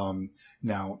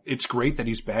 Now it's great that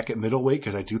he's back at middleweight,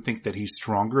 because I do think that he's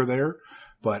stronger there,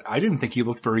 but I didn't think he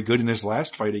looked very good in his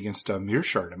last fight against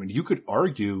Meerschaert. I mean, you could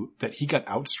argue that he got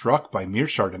outstruck by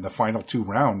Meerschaert in the final 2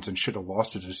 rounds and should have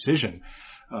lost a decision.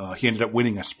 He ended up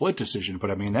winning a split decision,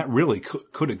 but I mean, that really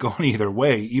could have gone either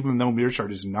way, even though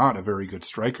Meerschaert is not a very good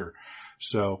striker.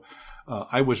 So,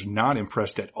 I was not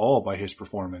impressed at all by his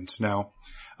performance. Now,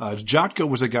 Jotko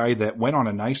was a guy that went on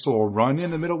a nice little run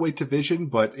in the middleweight division,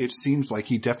 but it seems like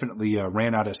he definitely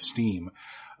ran out of steam.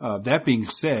 That being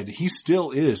said, he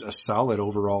still is a solid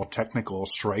overall technical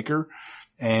striker.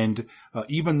 And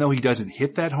even though he doesn't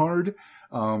hit that hard,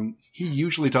 he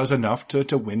usually does enough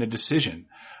to win a decision.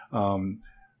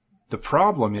 The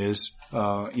problem is,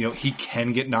 he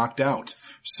can get knocked out.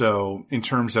 So in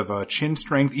terms of chin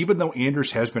strength, even though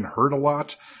Anders has been hurt a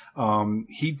lot,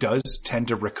 he does tend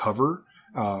to recover.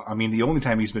 I mean, the only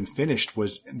time he's been finished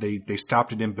was they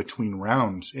stopped it in between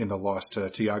rounds in the loss to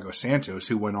Thiago Santos,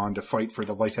 who went on to fight for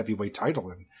the light heavyweight title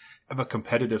and have a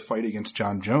competitive fight against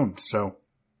John Jones. So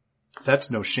that's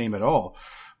no shame at all.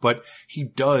 But he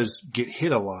does get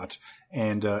hit a lot,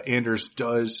 and Anders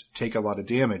does take a lot of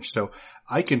damage. So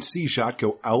I can see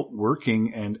Jotko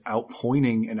outworking and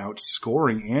outpointing and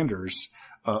outscoring Anders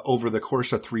over the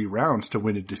course of 3 rounds to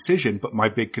win a decision. But my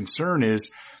big concern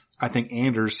is, I think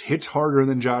Anders hits harder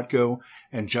than Jotko,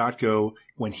 and Jotko,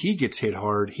 when he gets hit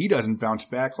hard, he doesn't bounce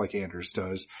back like Anders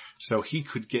does. So he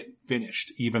could get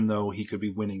finished, even though he could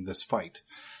be winning this fight.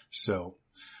 So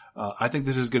I think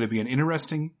this is going to be an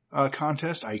interesting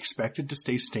contest. I expect it to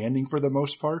stay standing for the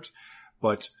most part,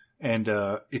 and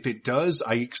if it does,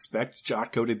 I expect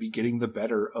Jotko to be getting the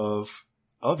better of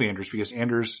Anders, because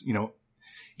Anders,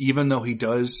 even though he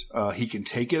can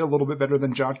take it a little bit better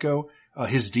than Jotko,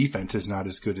 his defense is not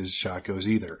as good as Jotko's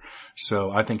either.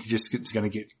 So I think he just is going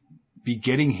to be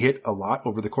getting hit a lot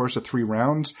over the course of 3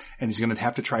 rounds, and he's going to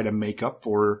have to try to make up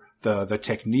for the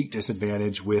technique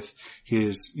disadvantage with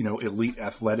his, elite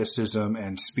athleticism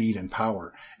and speed and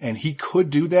power. And he could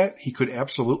do that. He could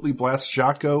absolutely blast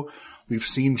Jotko. We've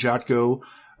seen Jotko,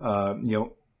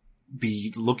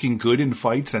 be looking good in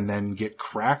fights and then get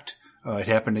cracked. It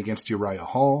happened against Uriah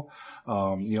Hall.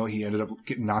 He ended up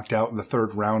getting knocked out in the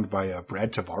 3rd round by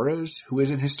Brad Tavares, who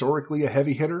isn't historically a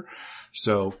heavy hitter.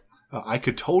 So I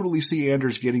could totally see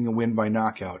Anders getting a win by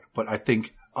knockout, but I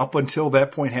think up until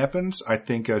that point happens, I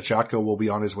think Jotko will be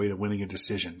on his way to winning a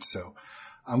decision. So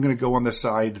I'm going to go on the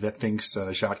side that thinks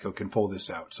Jotko can pull this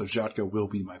out. So Jotko will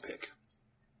be my pick.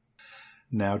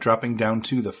 Now dropping down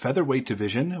to the featherweight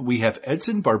division, we have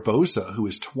Edson Barboza, who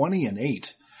is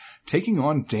 20-8, taking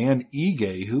on Dan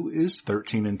Ige, who is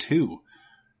 13-2.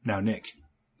 Now, Nick,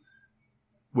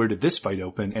 where did this fight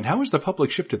open, and how has the public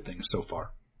shifted things so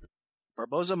far?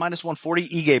 Barboza minus 140,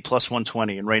 Ige plus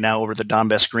 120, and right now over the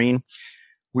Donbest screen,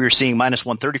 we are seeing minus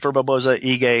 130 for Barboza,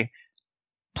 Ige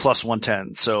plus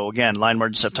 110. So again, line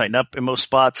margins have tightened up in most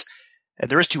spots.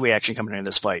 And there is 2-way action coming in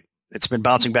this fight. It's been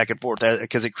bouncing back and forth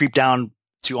because it creeped down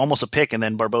to almost a pick, and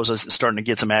then Barboza's starting to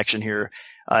get some action here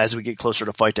as we get closer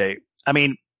to fight day. I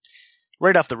mean,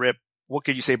 right off the rip, what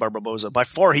could you say about Barboza? By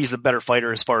far, he's the better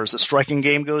fighter as far as the striking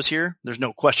game goes here. There's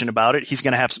no question about it. He's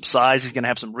going to have some size. He's going to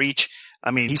have some reach.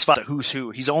 I mean, he's fought a who's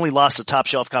who. He's only lost a top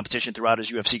shelf competition throughout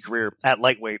his UFC career at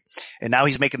lightweight. And now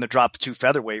he's making the drop to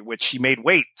featherweight, which he made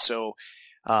weight. So,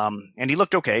 and he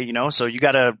looked okay, so you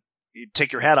got to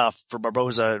take your hat off for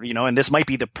Barboza, and this might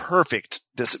be the perfect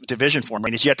division for him. I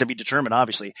mean, it's yet to be determined,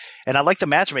 obviously. And I like the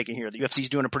matchmaking here. The UFC's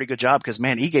doing a pretty good job because,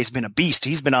 man, Ige's been a beast.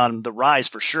 He's been on the rise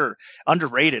for sure.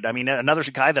 Underrated. I mean, another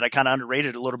guy that I kind of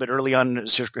underrated a little bit early on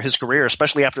his career,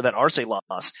 especially after that Arce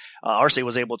loss. Arce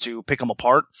was able to pick him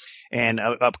apart, and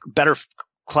a better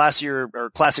classier or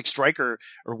classic striker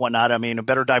or whatnot. I mean, a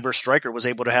better diverse striker was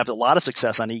able to have a lot of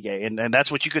success on Ige. And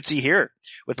that's what you could see here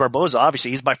with Barboza.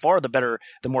 Obviously, he's by far the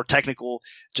more technical,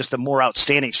 just the more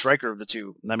outstanding striker of the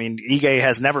two. I mean, Ige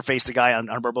has never faced a guy on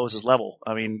Barboza's level.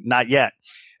 I mean, not yet,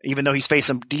 even though he's faced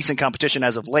some decent competition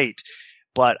as of late.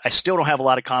 But I still don't have a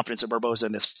lot of confidence in Barboza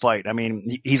in this fight. I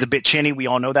mean, he's a bit chinny. We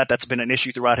all know that. That's been an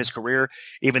issue throughout his career,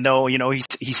 even though,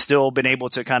 he's still been able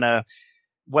to kind of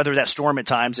weather that storm at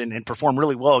times and perform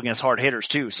really well against hard hitters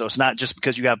too. So it's not just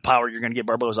because you have power, you're going to get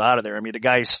Barboza out of there. I mean, the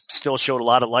guy's still showed a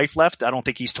lot of life left. I don't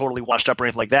think he's totally washed up or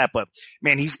anything like that, but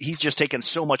man, he's just taken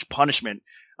so much punishment,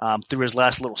 through his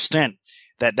last little stint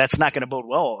that's not going to bode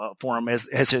well for him as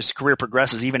his career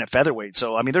progresses, even at featherweight.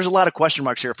 So, I mean, there's a lot of question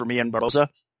marks here for me and Barboza.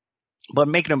 But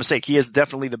make no mistake, he is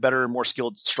definitely the better and more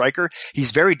skilled striker.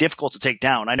 He's very difficult to take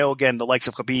down. I know, again, the likes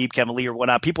of Khabib, Kevin Lee or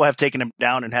whatnot, people have taken him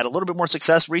down and had a little bit more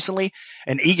success recently.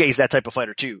 And Ige's that type of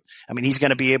fighter too. I mean, he's going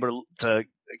to be able to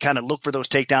kind of look for those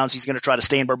takedowns. He's going to try to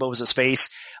stay in Barboza's face.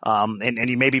 And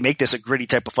he maybe make this a gritty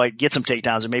type of fight, get some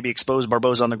takedowns and maybe expose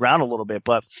Barboza on the ground a little bit.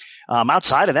 But,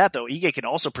 outside of that though, Ige can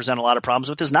also present a lot of problems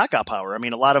with his knockout power. I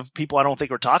mean, a lot of people I don't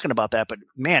think are talking about that, but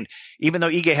man, even though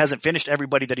Ige hasn't finished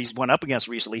everybody that he's went up against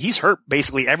recently, he's hurt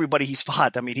basically everybody he's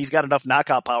fought. I mean, he's got enough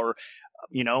knockout power,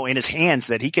 in his hands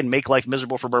that he can make life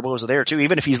miserable for Barboza there too,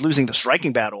 even if he's losing the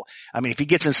striking battle. I mean, if he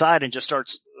gets inside and just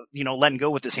starts, letting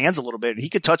go with his hands a little bit, he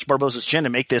could touch Barboza's chin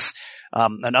and make this,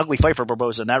 an ugly fight for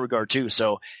Barboza in that regard too.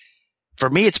 So for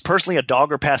me, it's personally a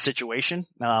dog or pass situation.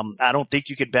 I don't think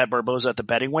you could bet Barboza at the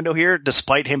betting window here,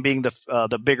 despite him being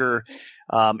the bigger,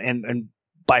 and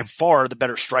by far the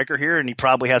better striker here. And he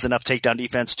probably has enough takedown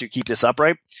defense to keep this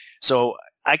upright. So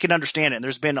I can understand it. And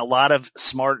there's been a lot of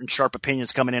smart and sharp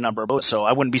opinions coming in on Barboza. So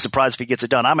I wouldn't be surprised if he gets it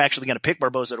done. I'm actually going to pick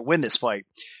Barboza to win this fight.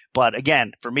 But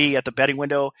again, for me at the betting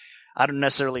window, I don't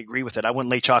necessarily agree with it. I wouldn't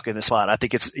lay chalk in this spot. I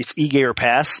think it's Ige or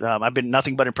pass. I've been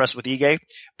nothing but impressed with Ige,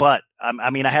 but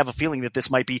I have a feeling that this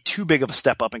might be too big of a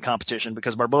step up in competition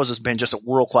because Barboza's been just a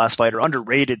world-class fighter,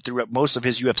 underrated throughout most of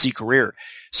his UFC career.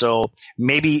 So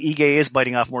maybe Ige is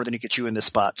biting off more than he could chew in this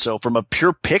spot. So from a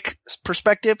pure pick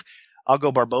perspective, I'll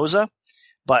go Barboza.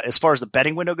 But as far as the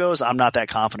betting window goes, I'm not that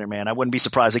confident, man. I wouldn't be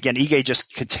surprised. Again, Ige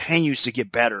just continues to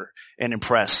get better and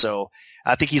impress. So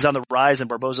I think he's on the rise, and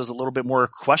Barboza's a little bit more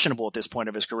questionable at this point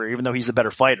of his career, even though he's a better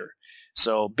fighter.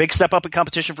 So big step up in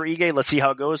competition for Ige. Let's see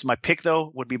how it goes. My pick,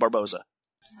 though, would be Barboza.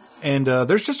 And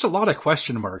there's just a lot of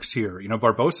question marks here.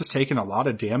 Barboza's taken a lot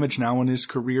of damage now in his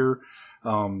career.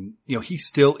 He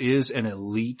still is an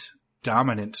elite,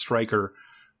 dominant striker,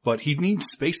 but he needs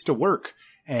space to work.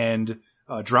 And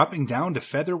dropping down to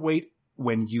featherweight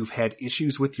when you've had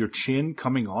issues with your chin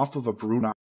coming off of a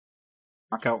brutal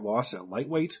knockout loss at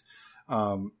lightweight,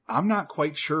 I'm not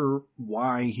quite sure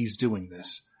why he's doing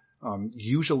this.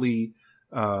 Usually,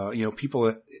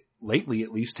 people lately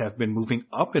at least have been moving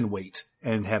up in weight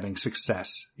and having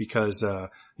success because,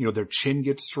 their chin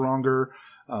gets stronger.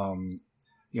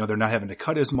 They're not having to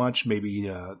cut as much.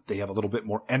 Maybe, they have a little bit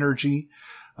more energy.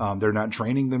 They're not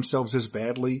draining themselves as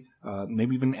badly.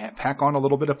 Maybe even pack on a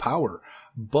little bit of power,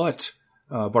 but,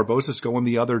 Barboza's going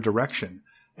the other direction.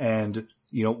 And,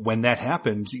 when that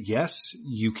happens, yes,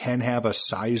 you can have a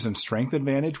size and strength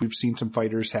advantage. We've seen some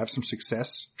fighters have some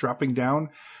success dropping down,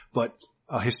 but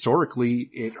historically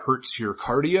it hurts your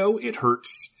cardio. It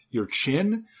hurts your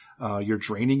chin. You're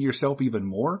draining yourself even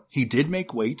more. He did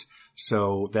make weight.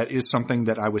 So that is something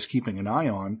that I was keeping an eye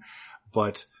on,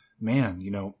 but man,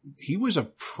 he was a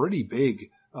pretty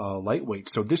big, lightweight.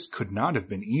 So this could not have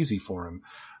been easy for him.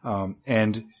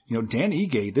 Dan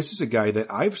Ige, this is a guy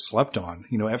that I've slept on.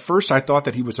 At first I thought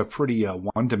that he was a pretty,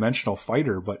 one-dimensional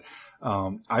fighter, but,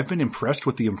 I've been impressed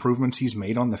with the improvements he's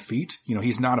made on the feet.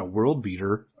 He's not a world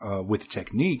beater, with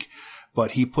technique,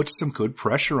 but he puts some good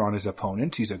pressure on his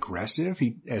opponents. He's aggressive.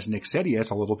 As Nick said, he has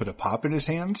a little bit of pop in his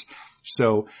hands.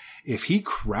 So if he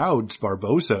crowds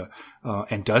Barboza,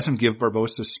 and doesn't give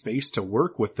Barboza space to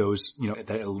work with those,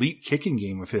 that elite kicking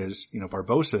game of his,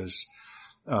 Barboza's,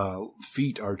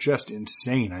 feet are just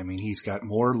insane. I mean, he's got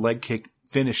more leg kick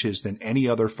finishes than any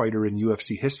other fighter in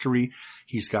UFC history.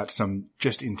 He's got some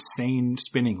just insane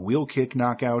spinning wheel kick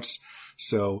knockouts.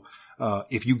 So,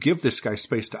 if you give this guy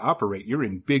space to operate, you're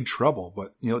in big trouble.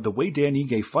 But, the way Dan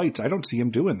Ige fights, I don't see him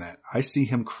doing that. I see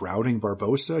him crowding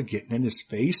Barboza, getting in his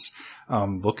face,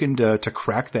 looking to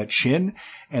crack that chin,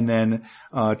 and then,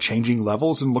 changing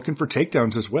levels and looking for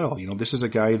takedowns as well. This is a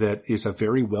guy that is a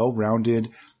very well-rounded,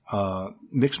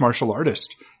 mixed martial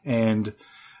artist. And,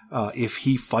 if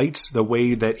he fights the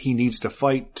way that he needs to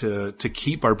fight to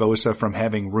keep Barboza from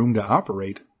having room to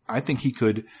operate, I think he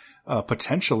could,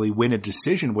 potentially win a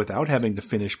decision without having to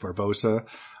finish Barboza.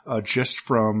 just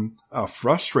from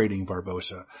frustrating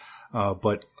Barbosa.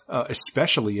 But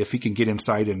especially if he can get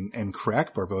inside and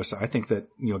crack Barbosa, I think that,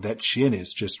 that chin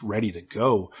is just ready to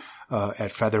go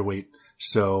at featherweight.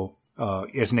 So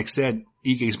as Nick said,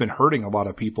 Ige's been hurting a lot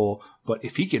of people, but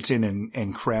if he gets in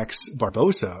and cracks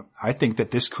Barbosa, I think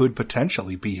that this could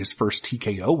potentially be his first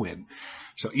TKO win.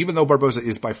 So even though Barbosa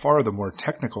is by far the more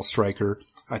technical striker,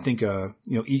 I think,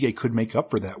 Ige could make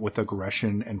up for that with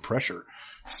aggression and pressure.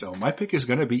 So my pick is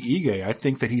going to be Ige. I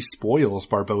think that he spoils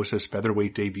Barbosa's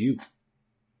featherweight debut.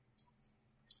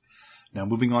 Now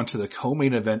moving on to the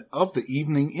co-main event of the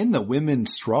evening in the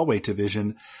women's strawweight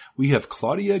division, we have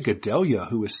Claudia Gadelha,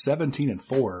 who is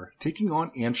 17-4, taking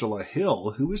on Angela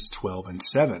Hill, who is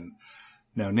 12-7.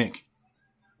 Now, Nick,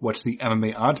 what's the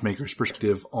MMA oddsmaker's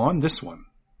perspective on this one?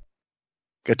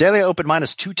 Gadelha opened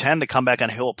 -210, the comeback on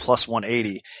Hill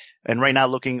 +180. And right now,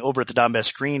 looking over at the Donbest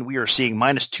screen, we are seeing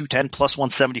 -210,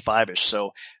 +175-ish.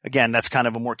 So again, that's kind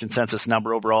of a more consensus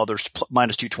number overall. There's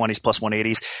 -220s,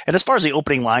 +180s. And as far as the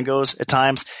opening line goes at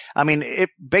times, I mean,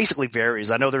 it basically varies.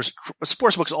 I know there's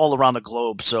sportsbooks all around the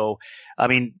globe. So, I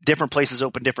mean, different places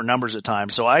open different numbers at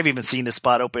times. So I've even seen this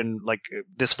spot open, like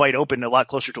this fight open a lot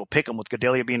closer to a pick'em, with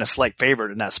Gadelha being a slight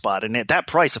favorite in that spot. And at that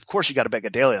price, of course, you got to bet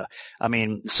Gadelha. I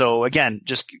mean, so again,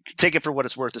 just take it for what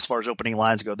it's worth as far as opening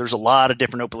lines go. There's a lot of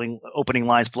different opening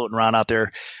lines floating around out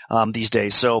there these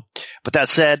days. So, but that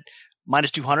said,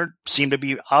 -200 seemed to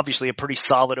be obviously a pretty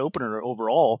solid opener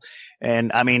overall.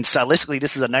 And I mean, stylistically,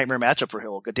 this is a nightmare matchup for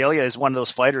Hill. Gadelha is one of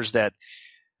those fighters that,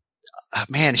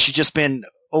 man, she's just been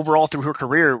overall through her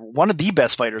career one of the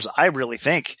best fighters, I really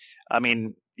think. I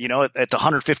mean, at the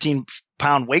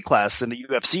 115-pound weight class in the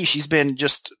UFC, she's been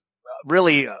just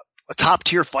really a top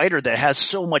tier fighter that has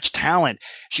so much talent.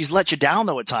 She's let you down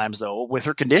though at times though with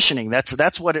her conditioning.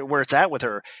 That's where it's at with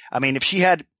her. I mean, if she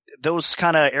had those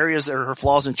kind of areas that are her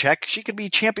flaws in check, she could be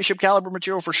championship caliber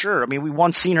material for sure. I mean, we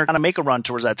once seen her kind of make a run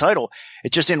towards that title.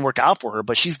 It just didn't work out for her,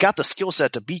 but she's got the skill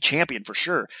set to be champion for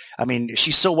sure. I mean,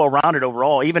 she's so well rounded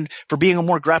overall. Even for being a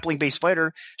more grappling based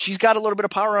fighter, she's got a little bit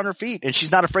of power on her feet, and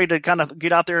she's not afraid to kind of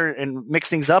get out there and mix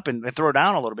things up and throw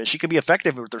down a little bit. She could be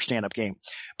effective with her stand up game,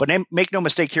 but make no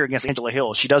mistake here against Angela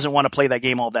Hill, she doesn't want to play that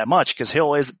game all that much because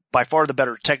Hill is by far the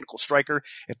better technical striker.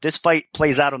 If this fight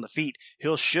plays out on the feet,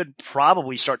 Hill should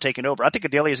probably start taking over. I think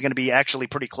Gadelha is going to be actually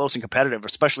pretty close and competitive,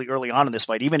 especially early on in this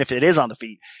fight, even if it is on the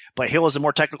feet. But Hill is a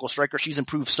more technical striker. She's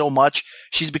improved so much.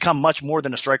 She's become much more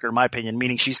than a striker, in my opinion,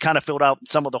 meaning she's kind of filled out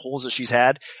some of the holes that she's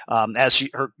had as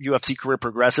her UFC career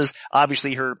progresses.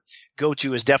 Obviously, her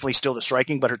go-to is definitely still the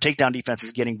striking, but her takedown defense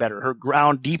is getting better. Her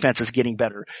ground defense is getting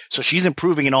better. So she's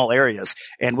improving in all areas.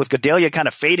 And with Gadelha kind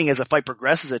of fading as the fight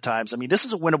progresses at times, I mean, this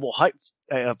is a winnable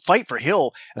fight for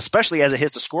Hill, especially as it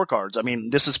hits the scorecards. I mean,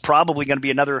 this is probably going to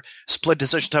be another split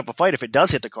decision type of fight if it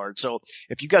does hit the card. So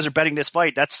if you guys are betting this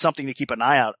fight, that's something to keep an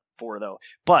eye out for, though.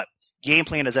 But game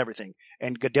plan is everything.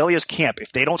 And Gadelha's camp,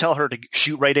 if they don't tell her to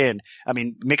shoot right in, I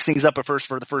mean, mix things up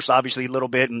for the first obviously little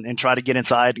bit and try to get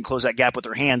inside and close that gap with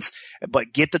her hands,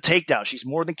 but get the takedown. She's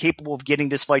more than capable of getting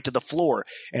this fight to the floor.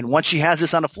 And once she has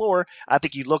this on the floor, I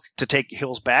think you look to take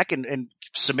Hill's back and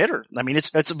submit her. I mean,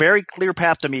 it's a very clear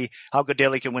path to me how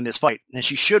Gadelha can win this fight. And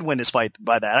she should win this fight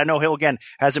by that. I know Hill, again,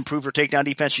 has improved her takedown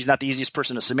defense. She's not the easiest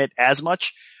person to submit as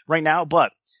much right now,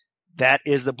 but that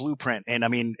is the blueprint. And I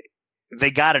mean, they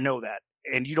got to know that.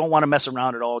 And you don't want to mess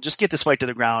around at all. Just get this fight to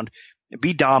the ground,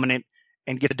 be dominant,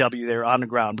 and get a W there on the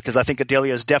ground, because I think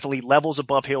Gadelha is definitely levels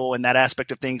above Hill in that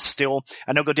aspect of things still.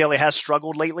 I know Gadelha has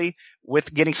struggled lately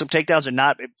with getting some takedowns and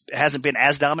it hasn't been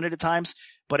as dominant at times.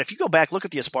 But if you go back, look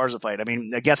at the Esparza fight. I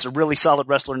mean, against a really solid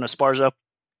wrestler in Esparza,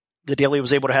 Gadelha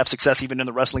was able to have success even in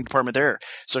the wrestling department there.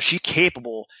 So she's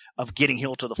capable of getting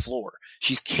Hill to the floor.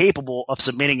 She's capable of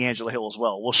submitting Angela Hill as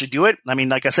well. Will she do it? I mean,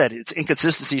 like I said, it's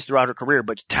inconsistencies throughout her career,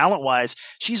 but talent-wise,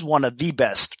 she's one of the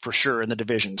best for sure in the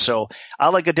division. So I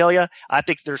like Gadelha. I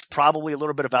think there's probably a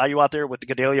little bit of value out there with the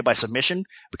Gadelha by submission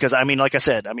because, I mean, like I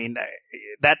said, I mean,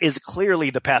 that is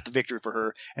clearly the path to victory for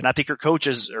her. And I think her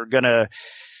coaches are going to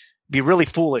be really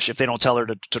foolish if they don't tell her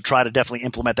to try to definitely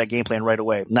implement that game plan right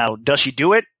away. Now, does she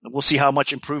do it? We'll see how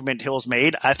much improvement Hill's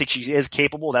made. I think she is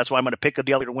capable. That's why I'm going to pick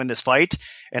Gadelha to win this fight.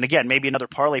 And again, maybe another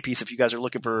parlay piece if you guys are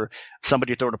looking for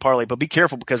somebody to throw in a parlay. But be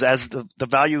careful because as the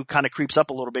value kind of creeps up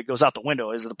a little bit, goes out the window.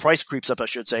 As the price creeps up, I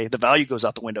should say, the value goes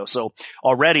out the window. So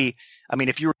already, I mean,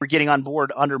 if you were getting on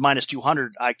board under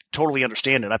 -200, I totally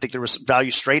understand it. I think there was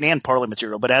value straight and parlay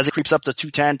material. But as it creeps up to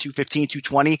 210, 215,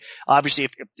 220, obviously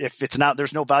if it's not,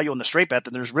 there's no value on the straight bet,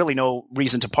 then there's really no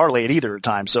reason to parlay it either at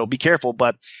times. So be careful.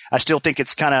 But I still think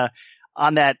it's kind of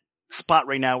on that spot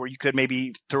right now where you could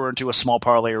maybe throw her into a small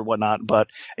parlay or whatnot. But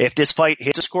if this fight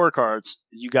hits the scorecards,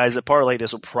 you guys that parlay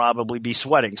this will probably be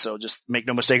sweating. So just make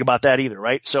no mistake about that either,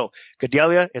 right? So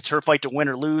Gadelha, it's her fight to win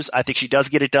or lose. I think she does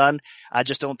get it done. I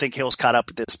just don't think Hill's caught up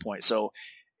at this point. So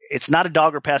it's not a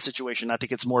dog or pass situation. I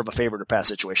think it's more of a favorite or pass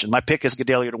situation. My pick is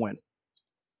Gadelha to win.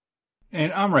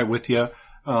 And I'm right with you.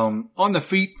 On the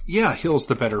feet, yeah, Hill's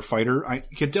the better fighter.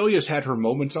 Gadelha's had her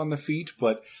moments on the feet,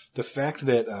 but the fact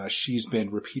that she's been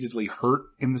repeatedly hurt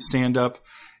in the stand-up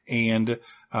and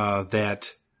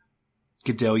that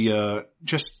Gadelha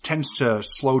just tends to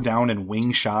slow down and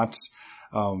wing shots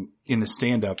in the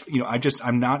stand-up,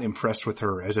 I'm not impressed with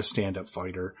her as a stand-up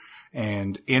fighter.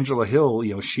 And Angela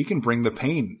Hill, she can bring the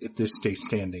pain at this state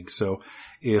standing. So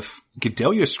if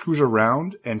Gadelha screws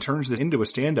around and turns this into a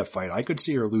stand-up fight, I could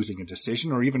see her losing a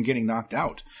decision or even getting knocked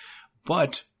out.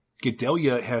 But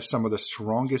Gadelha has some of the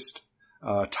strongest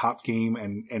top game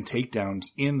and takedowns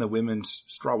in the women's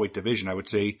strawweight division. I would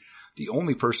say the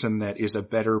only person that is a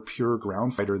better pure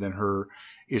ground fighter than her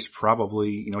is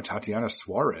probably, Tatiana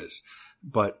Suarez.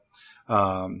 But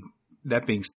that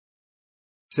being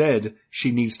said,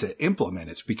 she needs to implement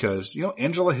it because,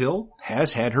 Angela Hill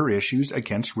has had her issues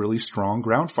against really strong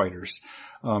ground fighters.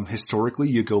 Historically,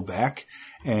 you go back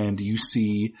and you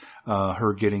see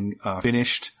her getting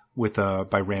finished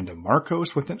by Randa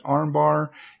Marcos with an armbar.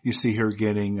 You see her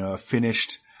getting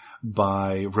finished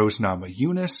by Rose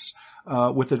Namajunas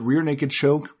with a rear naked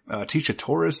choke. Tecia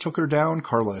Torres took her down.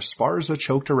 Carla Esparza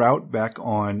choked her out back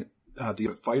on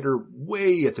the fighter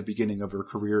way at the beginning of her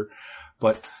career.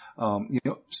 But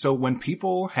so when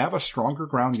people have a stronger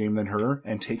ground game than her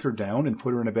and take her down and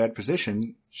put her in a bad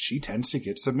position, she tends to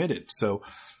get submitted. So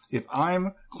if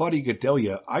I'm Claudia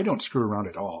Gadelha, I don't screw around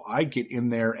at all. I get in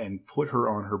there and put her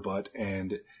on her butt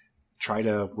and try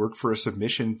to work for a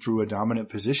submission through a dominant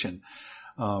position.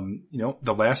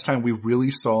 The last time we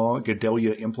really saw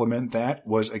Gadelha implement that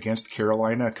was against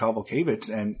Carolina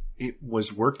Kowalkiewicz, and it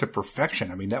was worked to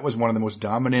perfection. I mean, that was one of the most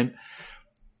dominant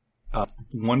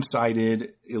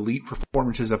one-sided elite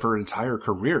performances of her entire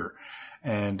career.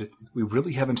 And we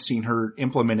really haven't seen her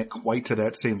implement it quite to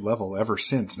that same level ever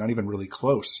since, not even really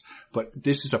close. But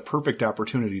this is a perfect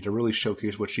opportunity to really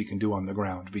showcase what she can do on the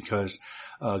ground because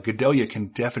Gadelha can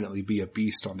definitely be a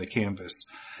beast on the canvas.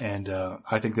 And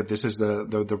I think that this is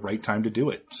the right time to do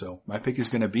it. So my pick is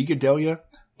going to be Gadelha,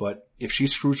 but if she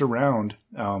screws around,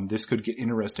 this could get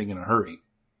interesting in a hurry.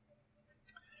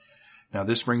 Now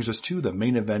this brings us to the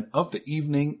main event of the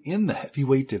evening in the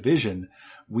heavyweight division.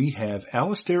 We have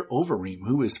Alistair Overeem,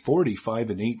 who is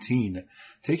 45-18,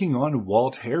 taking on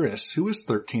Walt Harris, who is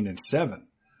 13-7.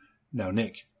 Now,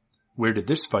 Nick, where did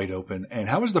this fight open, and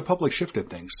how has the public shifted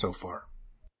things so far?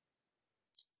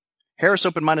 Harris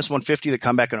opened -150, the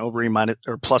comeback on Overeem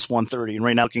plus 130. And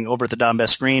right now, looking over at the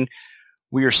Donbest screen,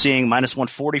 we are seeing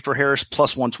 -140 for Harris,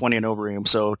 plus 120 on Overeem.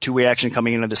 So two-way action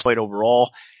coming into this fight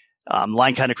overall.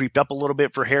 Line kind of creeped up a little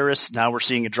bit for Harris. Now we're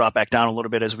seeing it drop back down a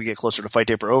little bit as we get closer to fight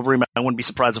day for Overeem. I wouldn't be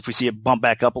surprised if we see it bump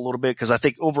back up a little bit because I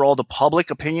think overall the public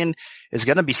opinion is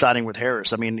going to be siding with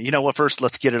Harris. I mean, you know what? First,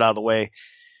 let's get it out of the way.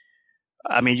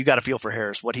 I mean, you got to feel for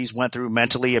Harris, what he's went through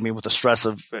mentally. I mean, with the stress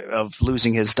of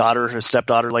losing his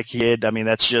stepdaughter like he did. I mean,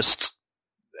 that's just,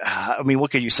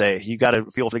 what can you say? You got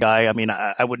to feel for the guy. I mean,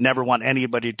 I would never want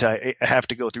anybody to have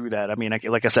to go through that. I mean,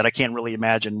 like I said, I can't really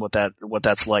imagine what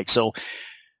that's like. So,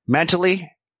 mentally,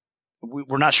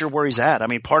 we're not sure where he's at. I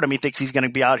mean, part of me thinks he's going to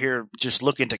be out here just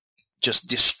looking to just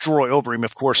destroy Overeem,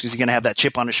 of course, because he's going to have that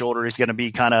chip on his shoulder. He's going to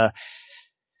be kind of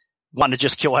wanting to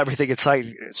just kill everything in sight,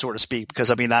 so to speak,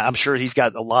 because, I mean, I'm sure he's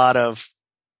got a lot of,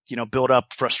 build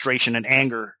up frustration and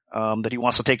anger that he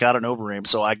wants to take out on Overeem.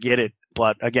 So I get it.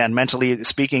 But again, mentally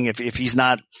speaking, if he's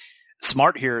not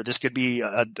smart here, this could be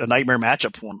a nightmare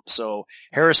matchup for him. So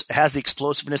Harris has the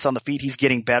explosiveness on the feet. He's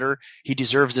getting better. He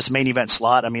deserves this main event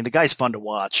slot. I mean, the guy's fun to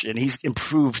watch, and he's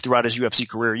improved throughout his UFC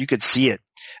career. You could see it.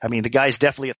 I mean, the guy's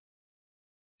definitely a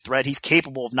threat. He's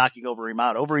capable of knocking Overeem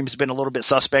out. Overeem's been a little bit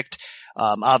suspect,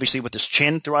 obviously with his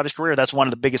chin throughout his career. That's one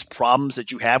of the biggest problems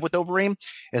that you have with Overeem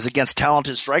is against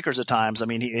talented strikers at times. I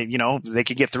mean, they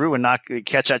could get through and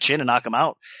catch that chin and knock him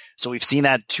out. So we've seen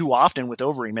that too often with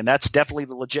Overeem, and that's definitely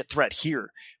the legit threat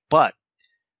here. But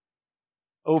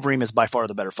Overeem is by far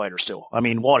the better fighter still. I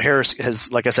mean, Walt Harris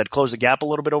has, like I said, closed the gap a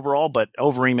little bit overall, but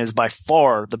Overeem is by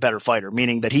far the better fighter,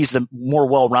 meaning that he's the more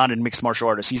well-rounded mixed martial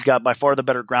artist. He's got by far the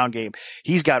better ground game.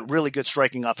 He's got really good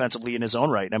striking offensively in his own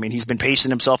right. I mean, he's been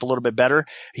pacing himself a little bit better.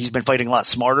 He's been fighting a lot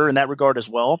smarter in that regard as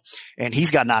well, and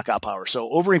he's got knockout power. So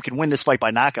Overeem can win this fight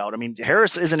by knockout. I mean,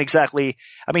 Harris isn't exactly,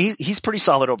 I mean, he's pretty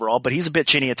solid overall, but he's a bit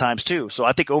chinny at times too. So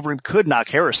I think Overeem could knock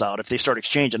Harris out if they start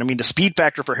exchanging. I mean, the speed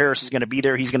factor for Harris is going to be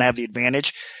there. He's going to have the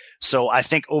advantage. So I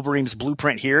think Overeem's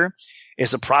blueprint here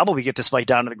is to probably get this fight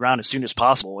down to the ground as soon as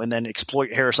possible and then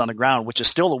exploit Harris on the ground, which is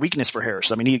still a weakness for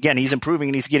Harris. I mean, he's improving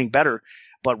and he's getting better,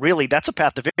 but really that's a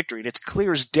path to victory. And it's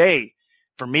clear as day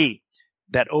for me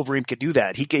that Overeem could do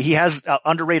that. He has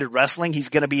underrated wrestling. He's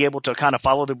going to be able to kind of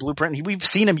follow the blueprint. We've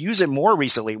seen him use it more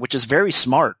recently, which is very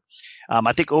smart.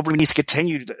 I think Overeem needs to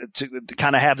continue to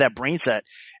kind of have that brain set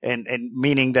and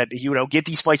meaning that, get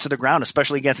these fights to the ground,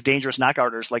 especially against dangerous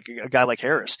knockouters like a guy like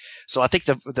Harris. So I think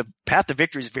the path to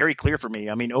victory is very clear for me.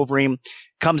 I mean, Overeem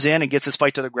comes in and gets his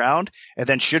fight to the ground and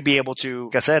then should be able to,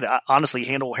 like I said, honestly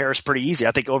handle Harris pretty easy.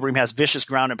 I think Overeem has vicious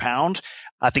ground and pound.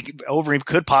 I think Overeem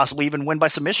could possibly even win by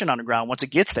submission on the ground once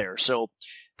it gets there. So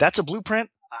that's a blueprint.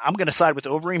 I'm going to side with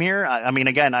Overeem here. I mean,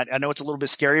 again, I know it's a little bit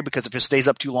scary because if it stays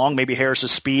up too long, maybe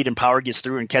Harris's speed and power gets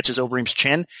through and catches Overeem's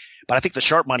chin. But I think the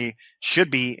sharp money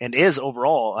should be and is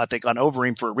overall, I think, on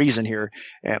Overeem for a reason here.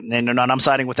 And I'm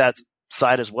siding with that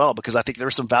side as well because I think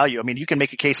there's some value. I mean, you can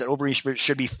make a case that Overeem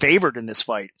should be favored in this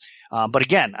fight. But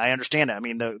again, I understand it. I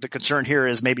mean, the concern here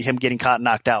is maybe him getting caught and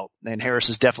knocked out. And Harris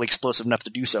is definitely explosive enough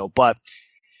to do so. But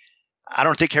I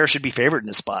don't think Harris should be favored in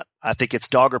this spot. I think it's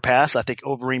dog or pass. I think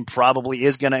Overeem probably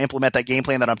is going to implement that game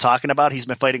plan that I'm talking about. He's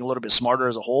been fighting a little bit smarter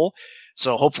as a whole.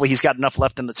 So hopefully he's got enough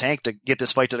left in the tank to get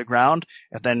this fight to the ground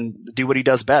and then do what he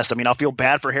does best. I mean, I'll feel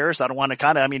bad for Harris. I don't want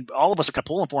to all of us are kind of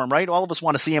pulling for him, right? All of us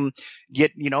want to see him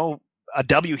get, a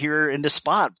W here in this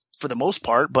spot for the most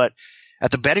part, but at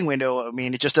the betting window, I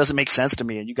mean, it just doesn't make sense to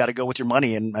me, and you got to go with your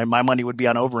money, and my money would be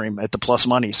on Overeem at the plus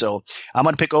money. So I'm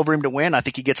going to pick Overeem to win. I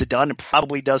think he gets it done and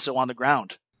probably does so on the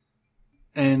ground.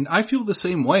 And I feel the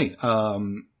same way.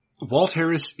 Walt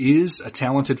Harris is a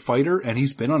talented fighter, and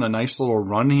he's been on a nice little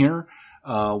run here,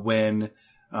 with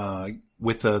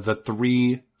the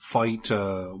 3-fight,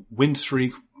 win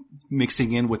streak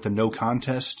mixing in with the no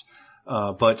contest.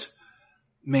 But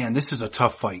man, this is a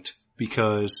tough fight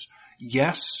because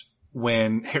yes,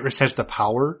 when Harris has the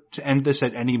power to end this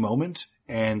at any moment,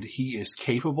 and he is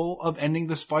capable of ending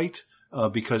this fight,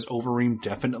 because Overeem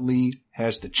definitely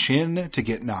has the chin to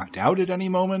get knocked out at any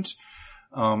moment.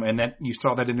 And that you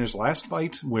saw that in his last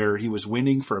fight where he was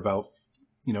winning for about,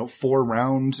 4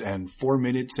 rounds and 4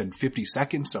 minutes and 50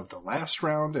 seconds of the last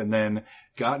round and then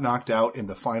got knocked out in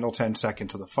the final 10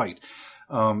 seconds of the fight.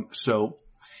 So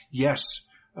yes,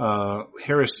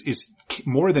 Harris is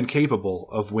more than capable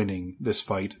of winning this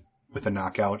fight with a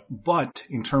knockout, but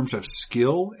in terms of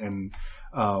skill and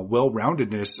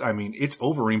well-roundedness, I mean, it's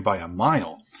Overeem by a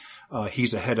mile.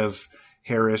 He's ahead of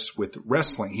Harris with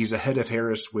wrestling. He's ahead of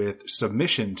Harris with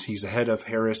submissions. He's ahead of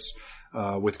Harris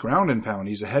with ground and pound.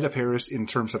 He's ahead of Harris in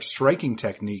terms of striking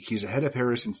technique. He's ahead of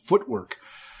Harris in footwork.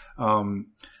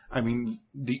 I mean,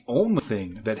 the only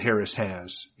thing that Harris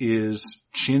has is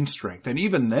chin strength. And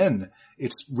even then,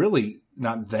 it's really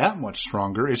not that much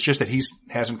stronger. It's just that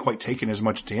hasn't quite taken as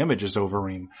much damage as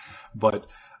Overeem. But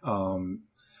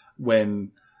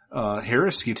when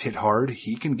Harris gets hit hard,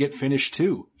 he can get finished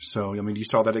too. So, I mean, you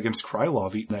saw that against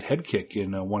Krylov eating that head kick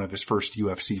in one of his first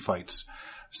UFC fights.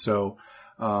 So,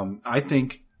 I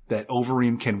think that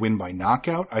Overeem can win by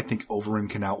knockout. I think Overeem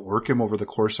can outwork him over the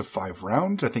course of 5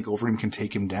 rounds. I think Overeem can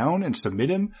take him down and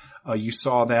submit him. You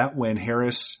saw that when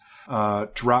Harris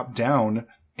dropped down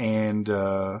and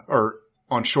or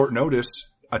on short notice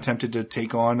attempted to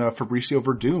take on Fabricio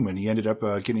Verdum, and he ended up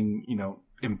getting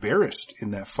embarrassed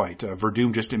in that fight.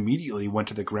 Verdum just immediately went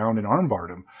to the ground and armbarred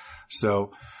him.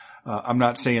 So I'm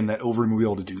not saying that Overeem will be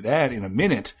able to do that in a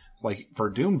minute like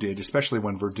Verdum did, especially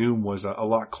when Verdum was a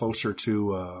lot closer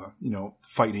to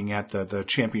fighting at the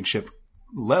championship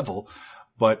level.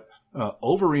 But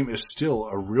Overeem is still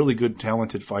a really good,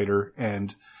 talented fighter,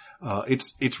 and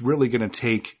it's really going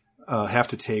to have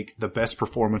to take the best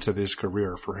performance of his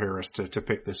career for Harris to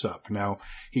pick this up. Now,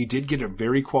 he did get a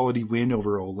very quality win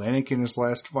over Olenek in his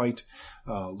last fight.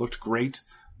 Looked great,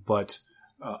 but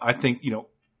I think,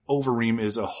 Overeem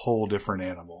is a whole different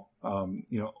animal.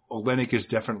 Olenek is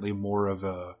definitely more of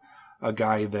a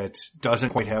guy that doesn't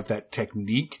quite have that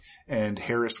technique, and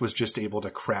Harris was just able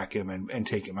to crack him and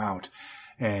take him out.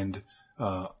 And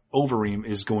Overeem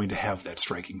is going to have that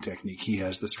striking technique. He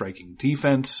has the striking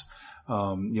defense.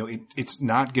 It's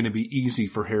not going to be easy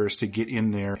for Harris to get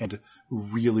in there and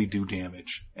really do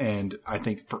damage. And I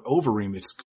think for Overeem,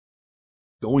 it's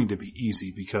going to be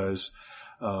easy because,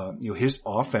 his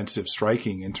offensive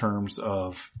striking in terms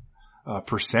of,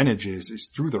 percentages is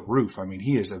through the roof. I mean,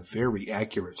 he is a very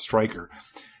accurate striker.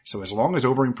 So as long as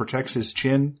Overeem protects his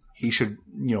chin, he should,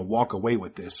 walk away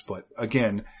with this. But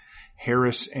again,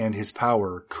 Harris and his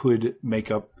power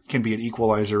can be an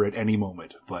equalizer at any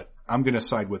moment. But I'm going to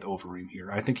side with Overeem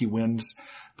here. I think he wins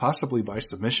possibly by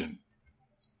submission.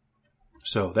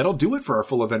 So that'll do it for our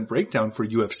full event breakdown for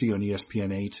UFC on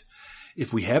ESPN 8.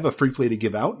 If we have a free play to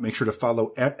give out, make sure to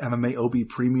follow at MMAOB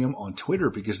Premium on Twitter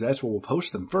because that's where we'll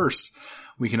post them first.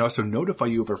 We can also notify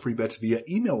you of our free bets via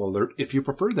email alert if you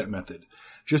prefer that method.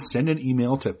 Just send an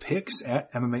email to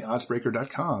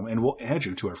picks@MMAOddsbreaker.com and we'll add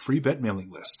you to our free bet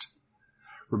mailing list.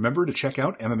 Remember to check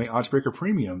out MMA Oddsbreaker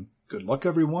Premium. Good luck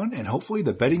everyone, and hopefully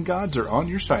the betting gods are on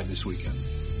your side this weekend.